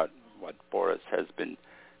find out what Boris has been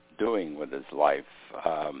doing with his life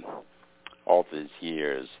all these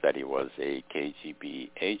years that he was a KGB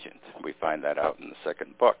agent. We find that out in the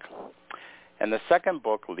second book. And the second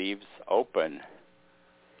book leaves open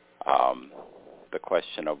the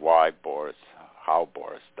question of how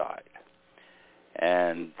Boris died.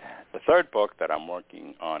 And the third book that I'm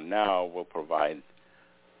working on now will provide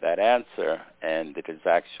that answer, and it is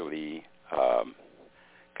actually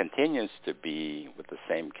continues to be with the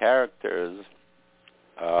same characters,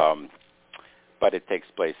 but it takes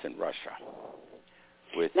place in Russia.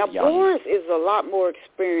 Now, Boris is a lot more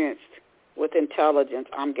experienced with intelligence,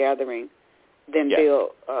 I'm gathering, than yes. Bill.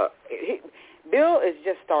 Bill is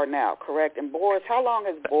just starting out, correct? And Boris, how long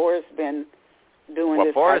has Boris been doing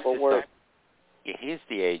this Boris type of work? He's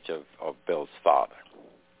the age of Bill's father.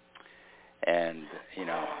 And,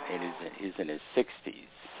 he's in his 60s.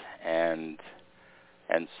 And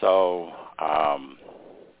so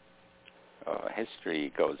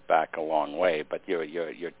history goes back a long way, but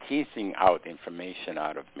you're teasing out information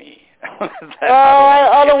out of me.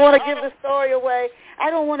 I don't want to give the story away. I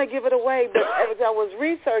don't want to give it away, but as I was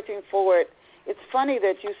researching for it, it's funny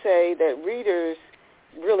that you say that readers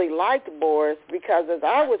really liked Boris, because as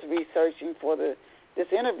I was researching for this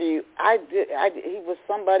interview, he was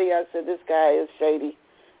somebody I said, this guy is shady.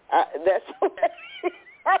 That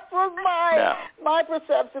was my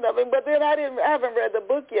perception of him. But then I haven't read the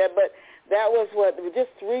book yet, but that was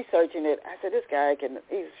just researching it. I said, this guy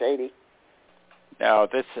he's shady. Now,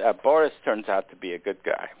 this Boris turns out to be a good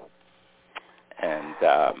guy,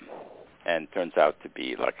 and turns out to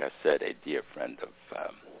be, like I said, a dear friend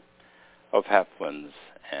of Hefflin's,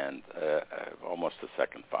 and almost a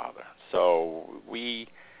second father. So we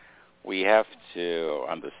have to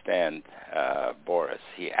understand Boris.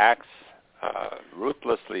 He acts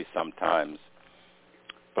ruthlessly sometimes,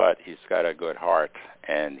 but he's got a good heart,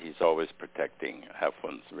 and he's always protecting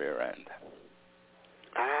Hefflin's rear end.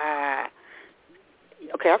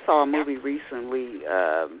 Okay, I saw a movie recently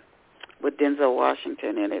with Denzel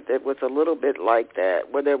Washington in it that was a little bit like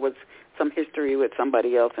that, where there was some history with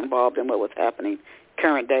somebody else involved in what was happening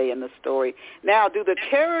current day in the story. Now, do the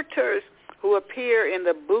characters who appear in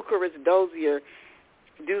the Bucharest Dossier,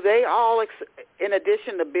 do they all, in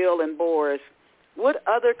addition to Bill and Boris, what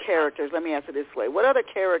other characters, let me answer this way, what other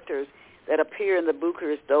characters that appear in the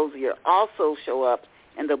Bucharest Dossier also show up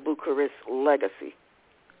in the Bucharest Legacy?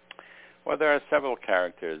 Well, there are several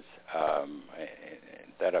characters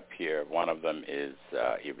that appear. One of them is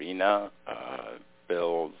Irina,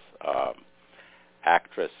 Bill's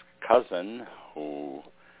actress cousin, who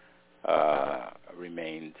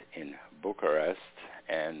remained in Bucharest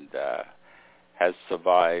and has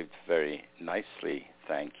survived very nicely,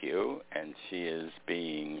 thank you, and she is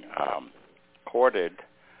being courted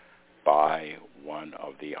by one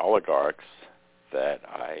of the oligarchs that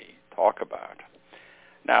I talk about.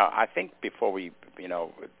 Now, I think before we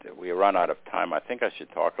run out of time, I think I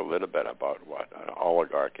should talk a little bit about what an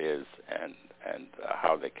oligarch is and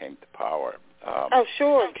how they came to power.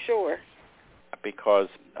 Sure. Because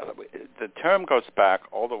the term goes back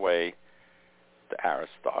all the way to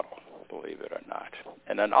Aristotle, believe it or not.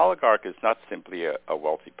 And an oligarch is not simply a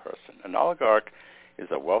wealthy person. An oligarch is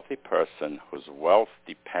a wealthy person whose wealth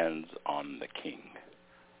depends on the king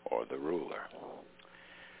or the ruler.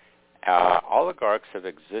 Oligarchs have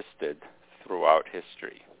existed throughout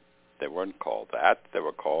history. They weren't called that. They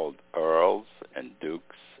were called earls and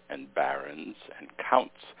dukes and barons and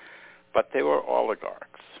counts. But they were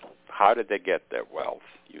oligarchs. How did they get their wealth?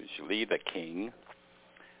 Usually the king,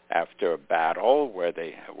 after a battle where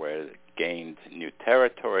they gained new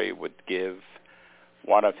territory, would give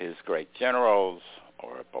one of his great generals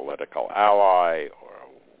or a political ally or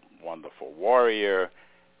a wonderful warrior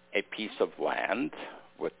a piece of land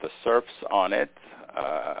with the serfs on it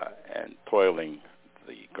and toiling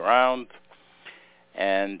the ground,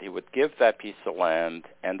 and he would give that piece of land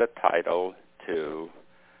and the title to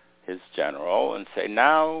his general and say,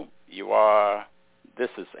 now this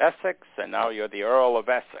is Essex, and now you're the Earl of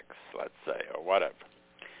Essex, let's say, or whatever.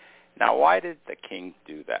 Now, why did the king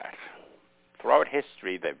do that? Throughout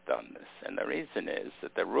history, they've done this, and the reason is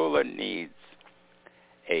that the ruler needs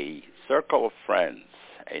a circle of friends,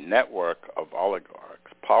 a network of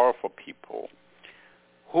oligarchs, powerful people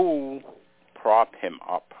who prop him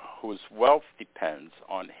up, whose wealth depends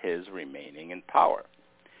on his remaining in power,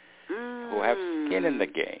 who have skin in the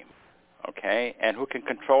game, okay, and who can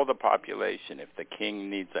control the population. If the king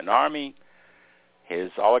needs an army,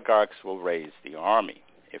 his oligarchs will raise the army.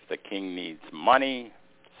 If the king needs money,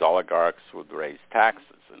 his oligarchs would raise taxes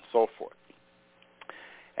and so forth.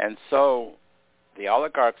 And so the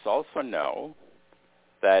oligarchs also know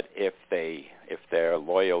that if their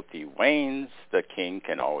loyalty wanes, the king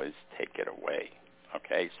can always take it away.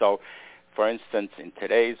 Okay, so for instance, in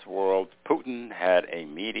today's world, Putin had a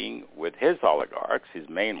meeting with his oligarchs, his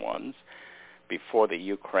main ones, before the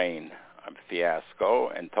Ukraine fiasco,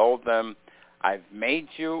 and told them, I've made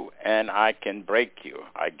you and I can break you.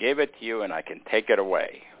 I gave it to you and I can take it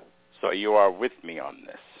away. So you are with me on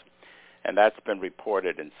this. And that's been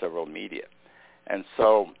reported in several media. And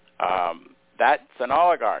so that's an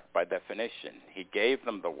oligarch by definition. He gave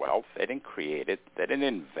them the wealth. They didn't create it. They didn't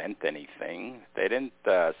invent anything. They didn't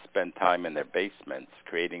spend time in their basements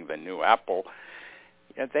creating the new Apple.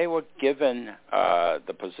 They were given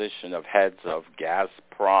the position of heads of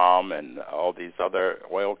Gazprom and all these other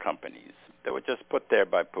oil companies. They were just put there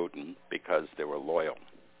by Putin because they were loyal.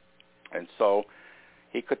 And so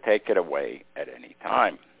he could take it away at any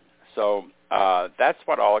time. So that's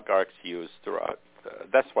what oligarchs use throughout.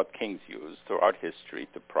 That's what kings use throughout history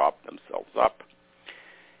to prop themselves up.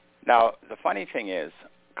 Now, the funny thing is,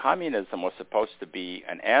 communism was supposed to be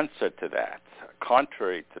an answer to that,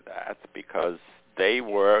 contrary to that, because they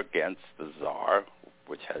were against the Tsar,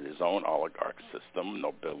 which had his own oligarch system,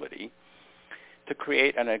 nobility, to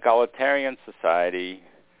create an egalitarian society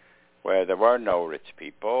where there were no rich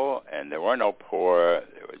people and there were no poor.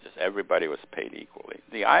 There was just everybody was paid equally.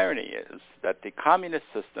 The irony is that the communist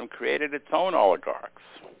system created its own oligarchs.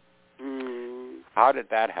 How did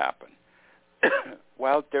that happen?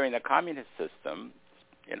 Well, during the communist system,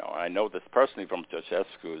 I know this personally from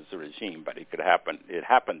Ceausescu's regime, but it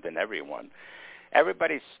happened in everyone.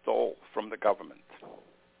 Everybody stole from the government.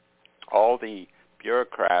 All the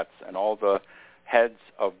bureaucrats and all the heads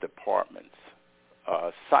of departments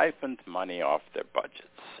siphoned money off their budgets,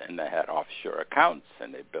 and they had offshore accounts,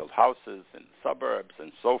 and they built houses in suburbs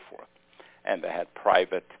and so forth. And they had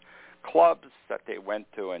private clubs that they went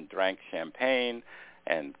to and drank champagne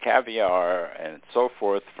and caviar and so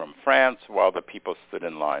forth from France while the people stood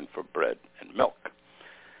in line for bread and milk.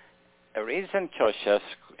 The reason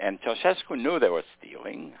Ceausescu knew they were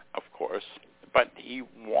stealing, of course, but he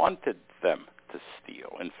wanted them to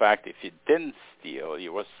steal. In fact, if you didn't steal,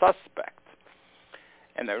 you were suspect.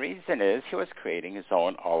 And the reason is he was creating his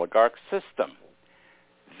own oligarch system.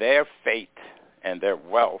 Their fate and their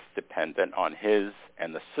wealth depended on his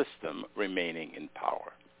and the system remaining in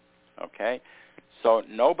power. Okay? So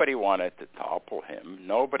nobody wanted to topple him.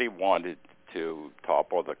 Nobody wanted to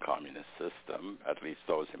topple the communist system, at least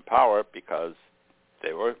those in power, because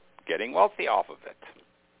they were getting wealthy off of it.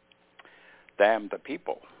 Damn the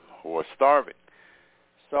people who were starving.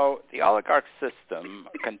 So the oligarch system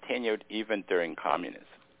continued even during communism.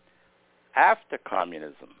 After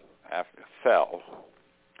communism fell,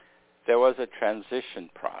 there was a transition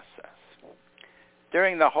process.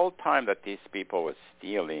 During the whole time that these people were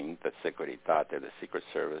stealing, the Securitate, the Secret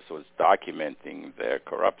Service, was documenting their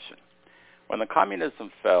corruption. When the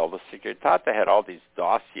communism fell, the Securitate had all these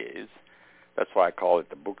dossiers. That's why I call it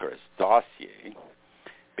the Bucharest Dossier,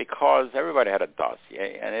 because everybody had a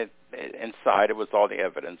dossier, and inside it was all the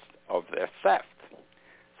evidence of their theft.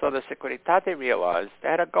 So the Securitate realized they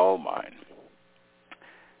had a gold mine.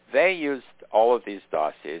 They used all of these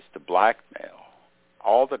dossiers to blackmail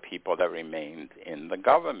all the people that remained in the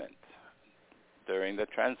government during the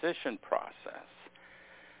transition process.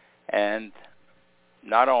 And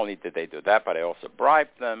not only did they do that, but they also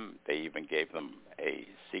bribed them. They even gave them a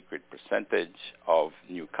secret percentage of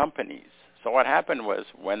new companies. So what happened was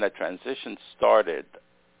when the transition started,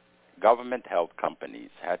 government-held companies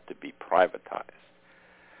had to be privatized.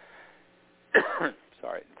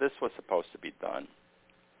 Sorry, this was supposed to be done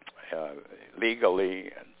legally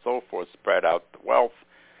and so forth, spread out the wealth.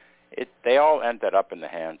 They all ended up in the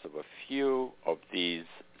hands of a few of these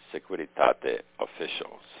Securitate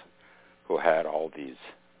officials who had all these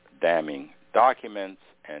damning documents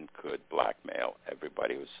and could blackmail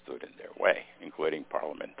everybody who stood in their way, including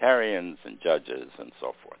parliamentarians and judges and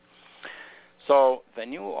so forth. So the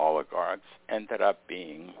new oligarchs ended up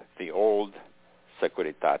being the old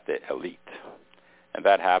Securitate elite. And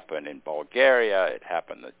that happened in Bulgaria, it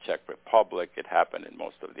happened in the Czech Republic, it happened in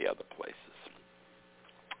most of the other places.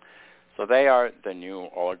 So they are the new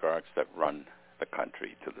oligarchs that run the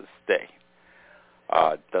country to this day.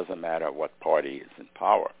 It doesn't matter what party is in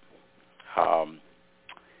power.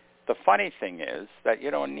 The funny thing is that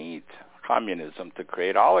you don't need communism to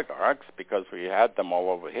create oligarchs because we had them all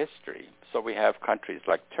over history. So we have countries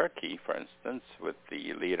like Turkey, for instance, with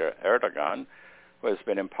the leader Erdogan, who has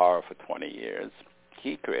been in power for 20 years.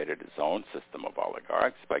 he created his own system of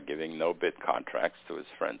oligarchs by giving no-bid contracts to his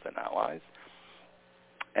friends and allies,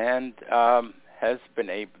 and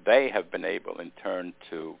they have been able in turn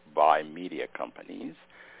to buy media companies,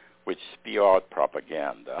 which spew out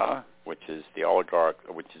propaganda, which is the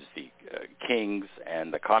king's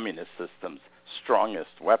and the communist system's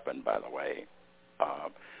strongest weapon, by the way,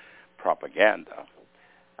 propaganda.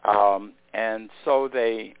 And so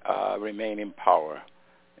they remain in power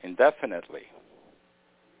indefinitely.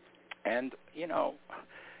 And,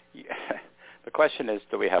 the question is,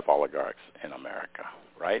 do we have oligarchs in America,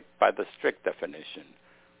 right? By the strict definition,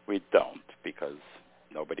 we don't, because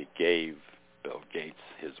nobody gave Bill Gates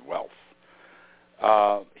his wealth.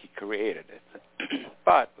 He created it.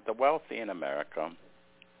 But the wealthy in America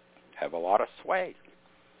have a lot of sway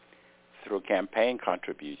through campaign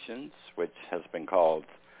contributions, which has been called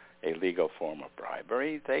a legal form of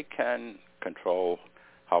bribery. They can control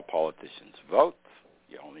how politicians vote.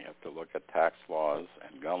 You only have to look at tax laws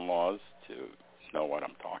and gun laws to know what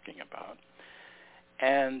I'm talking about.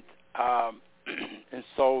 And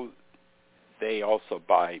so they also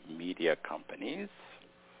buy media companies,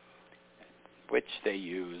 which they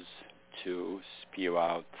use to spew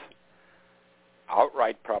out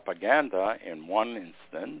outright propaganda in one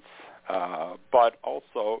instance, but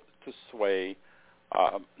also to sway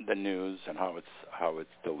the news and how it's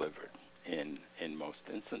delivered in most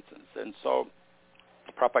instances. And so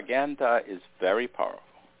propaganda is very powerful.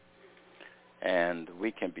 And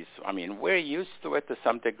we're used to it to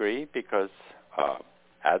some degree because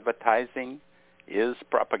advertising is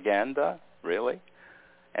propaganda, really.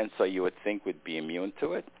 And so you would think we'd be immune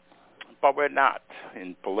to it, but we're not.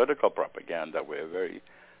 In political propaganda, we're very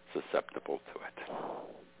susceptible to it.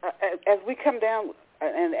 As we come down,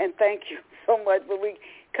 and thank you so much, but we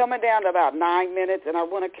coming down to about 9 minutes, and I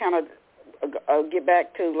want to kind of get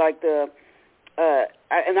back to like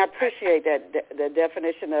and I appreciate that the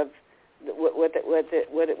definition of what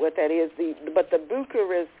that is. But the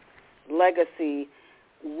Bucharest legacy,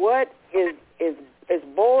 what is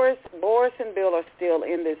Boris and Bill are still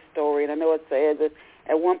in this story, and I know it says that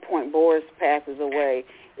at one point Boris passes away.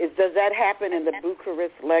 Does that happen in the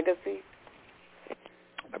Bucharest legacy?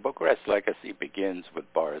 The Bucharest legacy begins with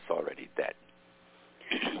Boris already dead.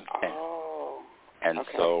 And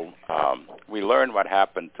okay. So we learn what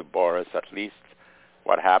happened to Boris, at least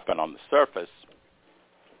what happened on the surface,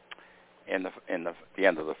 in the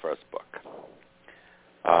end of the first book.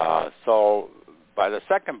 So by the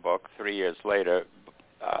second book, 3 years later,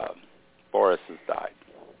 Boris has died.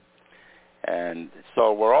 And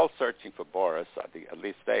so we're all searching for Boris, at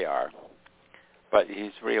least they are, but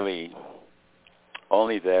he's really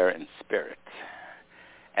only there in spirit.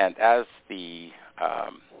 And as the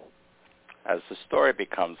story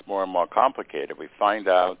becomes more and more complicated, we find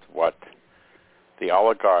out what the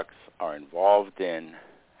oligarchs are involved in,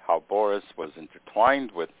 how Boris was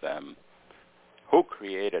intertwined with them, who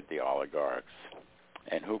created the oligarchs,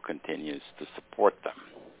 and who continues to support them.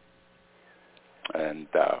 And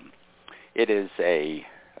it is a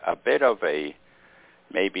bit of a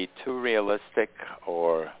maybe too realistic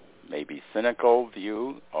or maybe cynical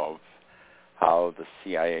view of how the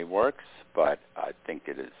CIA works, but I think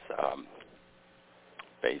it is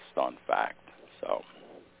based on fact. So,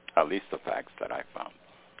 at least the facts that I found.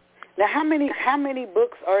 Now, how many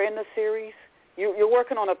books are in the series? You're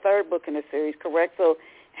working on a third book in the series, correct? So,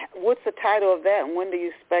 what's the title of that, and when do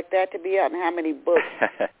you expect that to be out, and how many books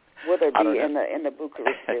will there be in the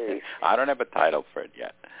Bucharest series? I don't have a title for it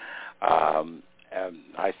yet.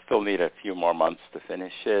 I still need a few more months to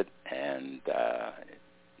finish it, and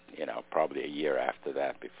probably a year after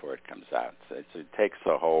that before it comes out. So it takes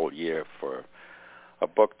a whole year for a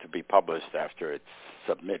book to be published after it's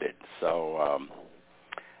submitted. So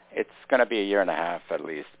it's going to be a year and a half at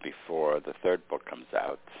least before the third book comes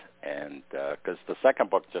out, and because the second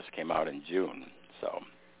book just came out in June, so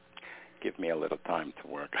give me a little time to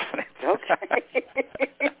work on it. Okay.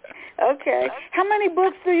 Okay. How many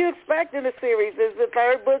books do you expect in the series? Is the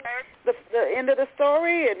third book the end of the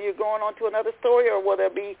story, and you're going on to another story, or will there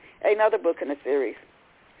be another book in the series?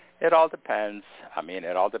 It all depends.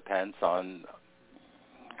 It all depends on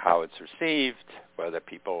how it's received, whether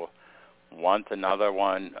people want another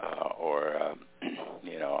one, or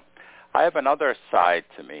I have another side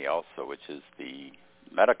to me also, which is the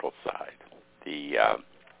medical side.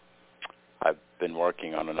 I've been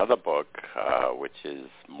working on another book, which is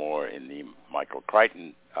more in the Michael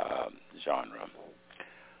Crichton genre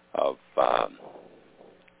of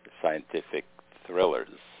scientific thrillers.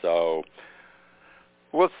 So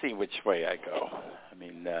we'll see which way I go.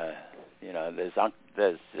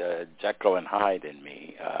 There's Jekyll and Hyde in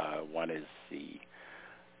me. One is the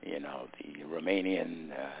the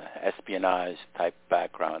Romanian espionage type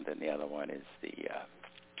background, and the other one is the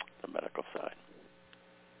medical side.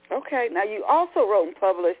 Okay. Now, you also wrote and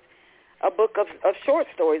published a book of short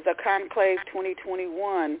stories, The Conclave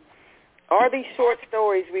 2021. Are these short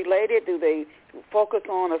stories related? Do they focus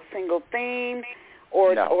on a single theme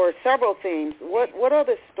or several themes? What are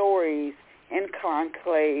the stories in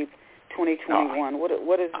Conclave 2021?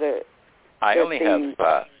 What is the I only theme?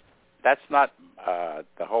 have, that's not,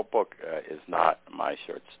 the whole book is not my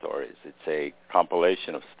short stories. It's a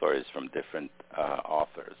compilation of stories from different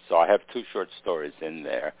authors. So I have 2 short stories in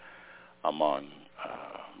there among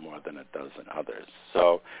more than a dozen others.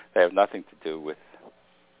 So they have nothing to do with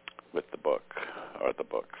the book or the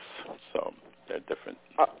books. So they're different.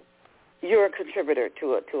 You're a contributor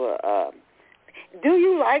to a. Do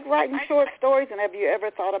you like writing short stories, and have you ever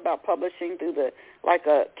thought about publishing through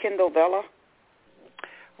a Kindle Vella?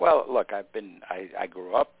 Well, look, I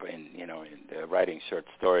grew up in writing short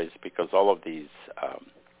stories because all of these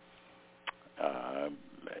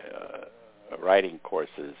writing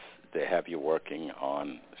courses, they have you working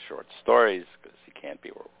on short stories because you can't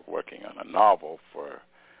be working on a novel for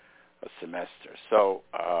a semester. So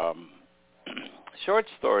short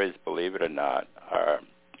stories, believe it or not, are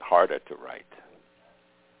harder to write.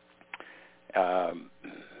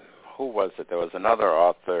 Who was it? There was another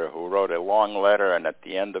author who wrote a long letter, and at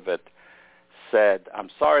the end of it said, "I'm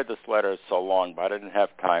sorry this letter is so long, but I didn't have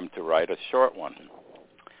time to write a short one."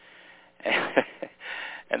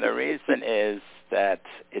 And the reason is that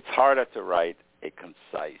it's harder to write a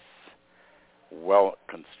concise,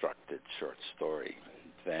 well-constructed short story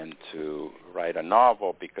than to write a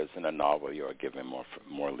novel, because in a novel you are given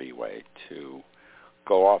more leeway to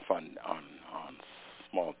go off on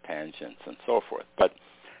small tangents and so forth. But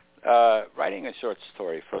writing a short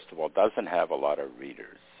story, first of all, doesn't have a lot of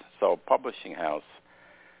readers. So publishing house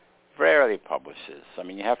rarely publishes. I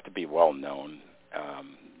mean, you have to be well-known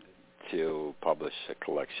to publish a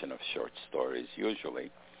collection of short stories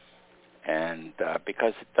usually, and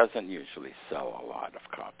because it doesn't usually sell a lot of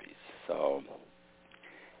copies. So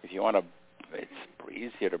if you want to, it's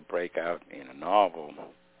easier to break out in a novel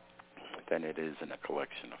than it is in a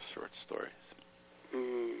collection of short stories.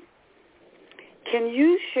 Mm. Can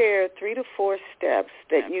you share 3 to 4 steps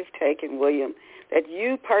that you've taken, William, that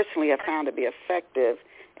you personally have found to be effective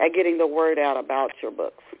at getting the word out about your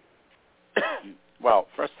books? Well,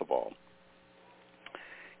 first of all,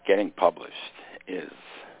 getting published is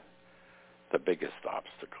the biggest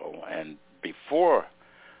obstacle. And before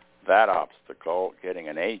that obstacle, getting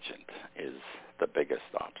an agent is the biggest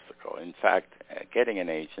obstacle. In fact, getting an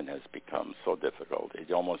agent has become so difficult.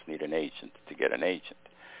 You almost need an agent to get an agent.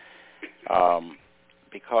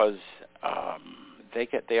 Because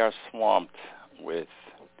they are swamped with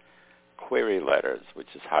query letters, which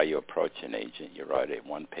is how you approach an agent. You write a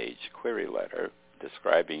 1-page query letter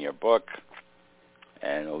describing your book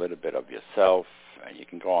and a little bit of yourself, and you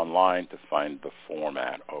can go online to find the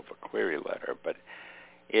format of a query letter, but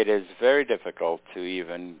it is very difficult to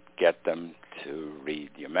even get them to read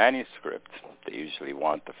your manuscript. They usually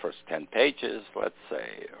want the first 10 pages, let's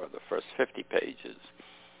say, or the first 50 pages.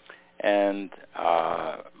 And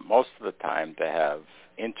most of the time they have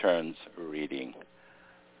interns reading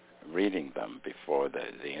them before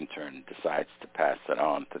the intern decides to pass it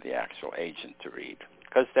on to the actual agent to read,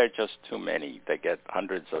 because there are just too many. They get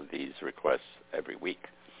hundreds of these requests every week.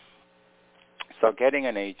 So getting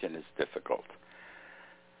an agent is difficult.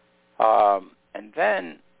 And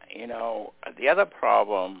then, the other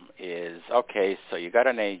problem is, okay, so you got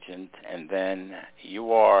an agent, and then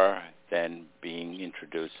you are then being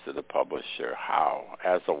introduced to the publisher. How?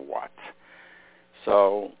 As a what?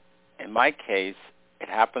 So in my case, it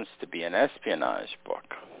happens to be an espionage book.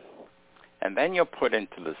 And then you're put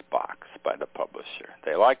into this box by the publisher.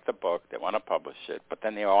 They like the book, they want to publish it, but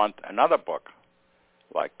then they want another book,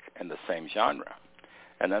 like in the same genre,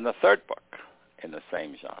 and then the third book in the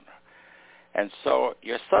same genre. And so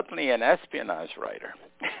you're suddenly an espionage writer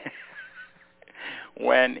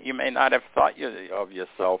when you may not have thought of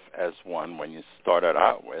yourself as one when you started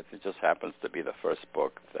out with. It just happens to be the first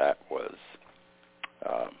book that was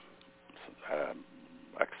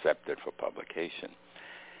accepted for publication.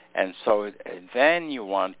 And so then you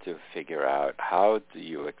want to figure out, how do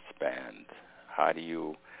you expand? How do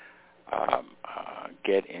you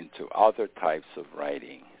get into other types of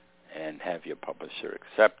writing and have your publisher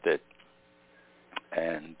accept it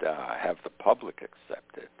and have the public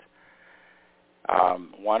accept it?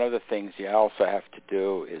 One of the things you also have to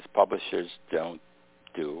do is publishers don't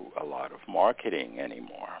do a lot of marketing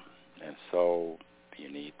anymore. And so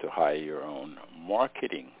you need to hire your own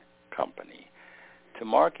marketing company to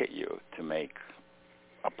market you, to make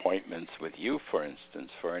appointments with you, for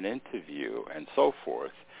instance, for an interview and so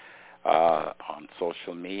forth, on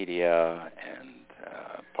social media and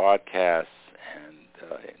podcasts and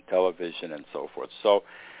television and so forth. So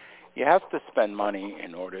you have to spend money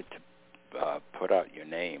in order to put out your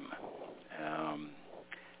name.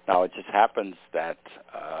 Now, it just happens that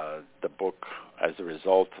the book, as a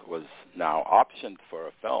result, was now optioned for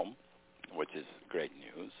a film, which is great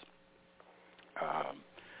news.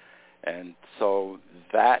 And so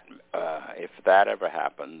that, if that ever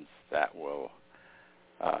happens, that will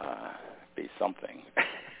be something.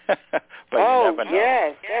 But you never know.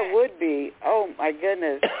 Yes, that would be. Oh, my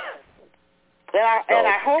goodness. And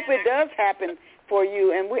I hope it does happen for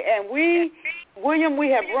you. And we, William, we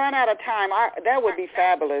have run out of time. That would be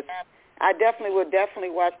fabulous. I would definitely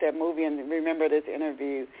watch that movie and remember this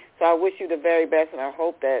interview. So I wish you the very best, and I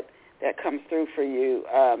hope that comes through for you.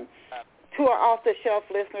 To our off-the-shelf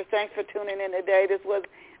listeners, thanks for tuning in today. This was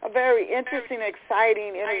a very interesting,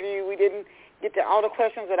 exciting interview. We didn't get to all the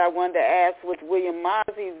questions that I wanted to ask with William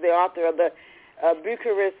Maz. He's the author of the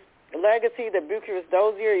Bucharest Legacy, the Bucharest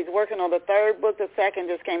Dossier. He's working on the third book. The second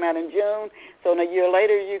just came out in June. So in a year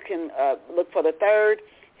later, you can look for the third.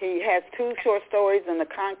 He has 2 short stories in the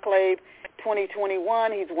Conclave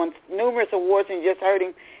 2021. He's won numerous awards, and you just heard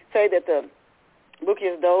him say that the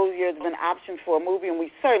Bucharest Dossier has been optioned for a movie, and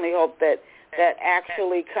we certainly hope that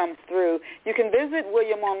actually comes through. You can visit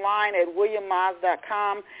William online at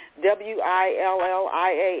williammaz.com,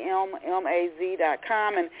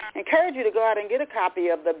 WILLIAMMAZ.com, and encourage you to go out and get a copy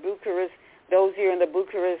of the Bucharest Dossier and the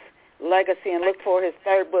Bucharest Legacy and look for his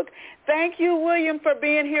third book. Thank you, William, for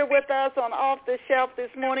being here with us on Off the Shelf this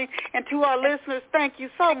morning. And to our listeners, thank you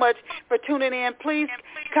so much for tuning in. Please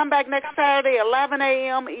come back next Saturday, 11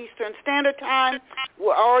 a.m. Eastern Standard Time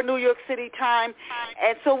or New York City time.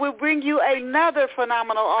 And so we'll bring you another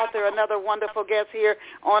phenomenal author, another wonderful guest here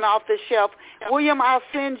on Off the Shelf. William, I'll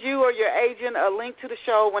send you or your agent a link to the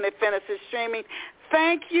show when it finishes streaming.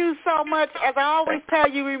 Thank you so much. As I always tell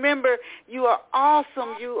you, remember, you are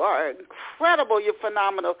awesome. You are incredible. You're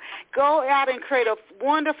phenomenal. Go out and create a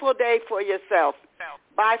wonderful day for yourself.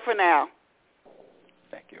 Bye for now.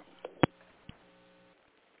 Thank you.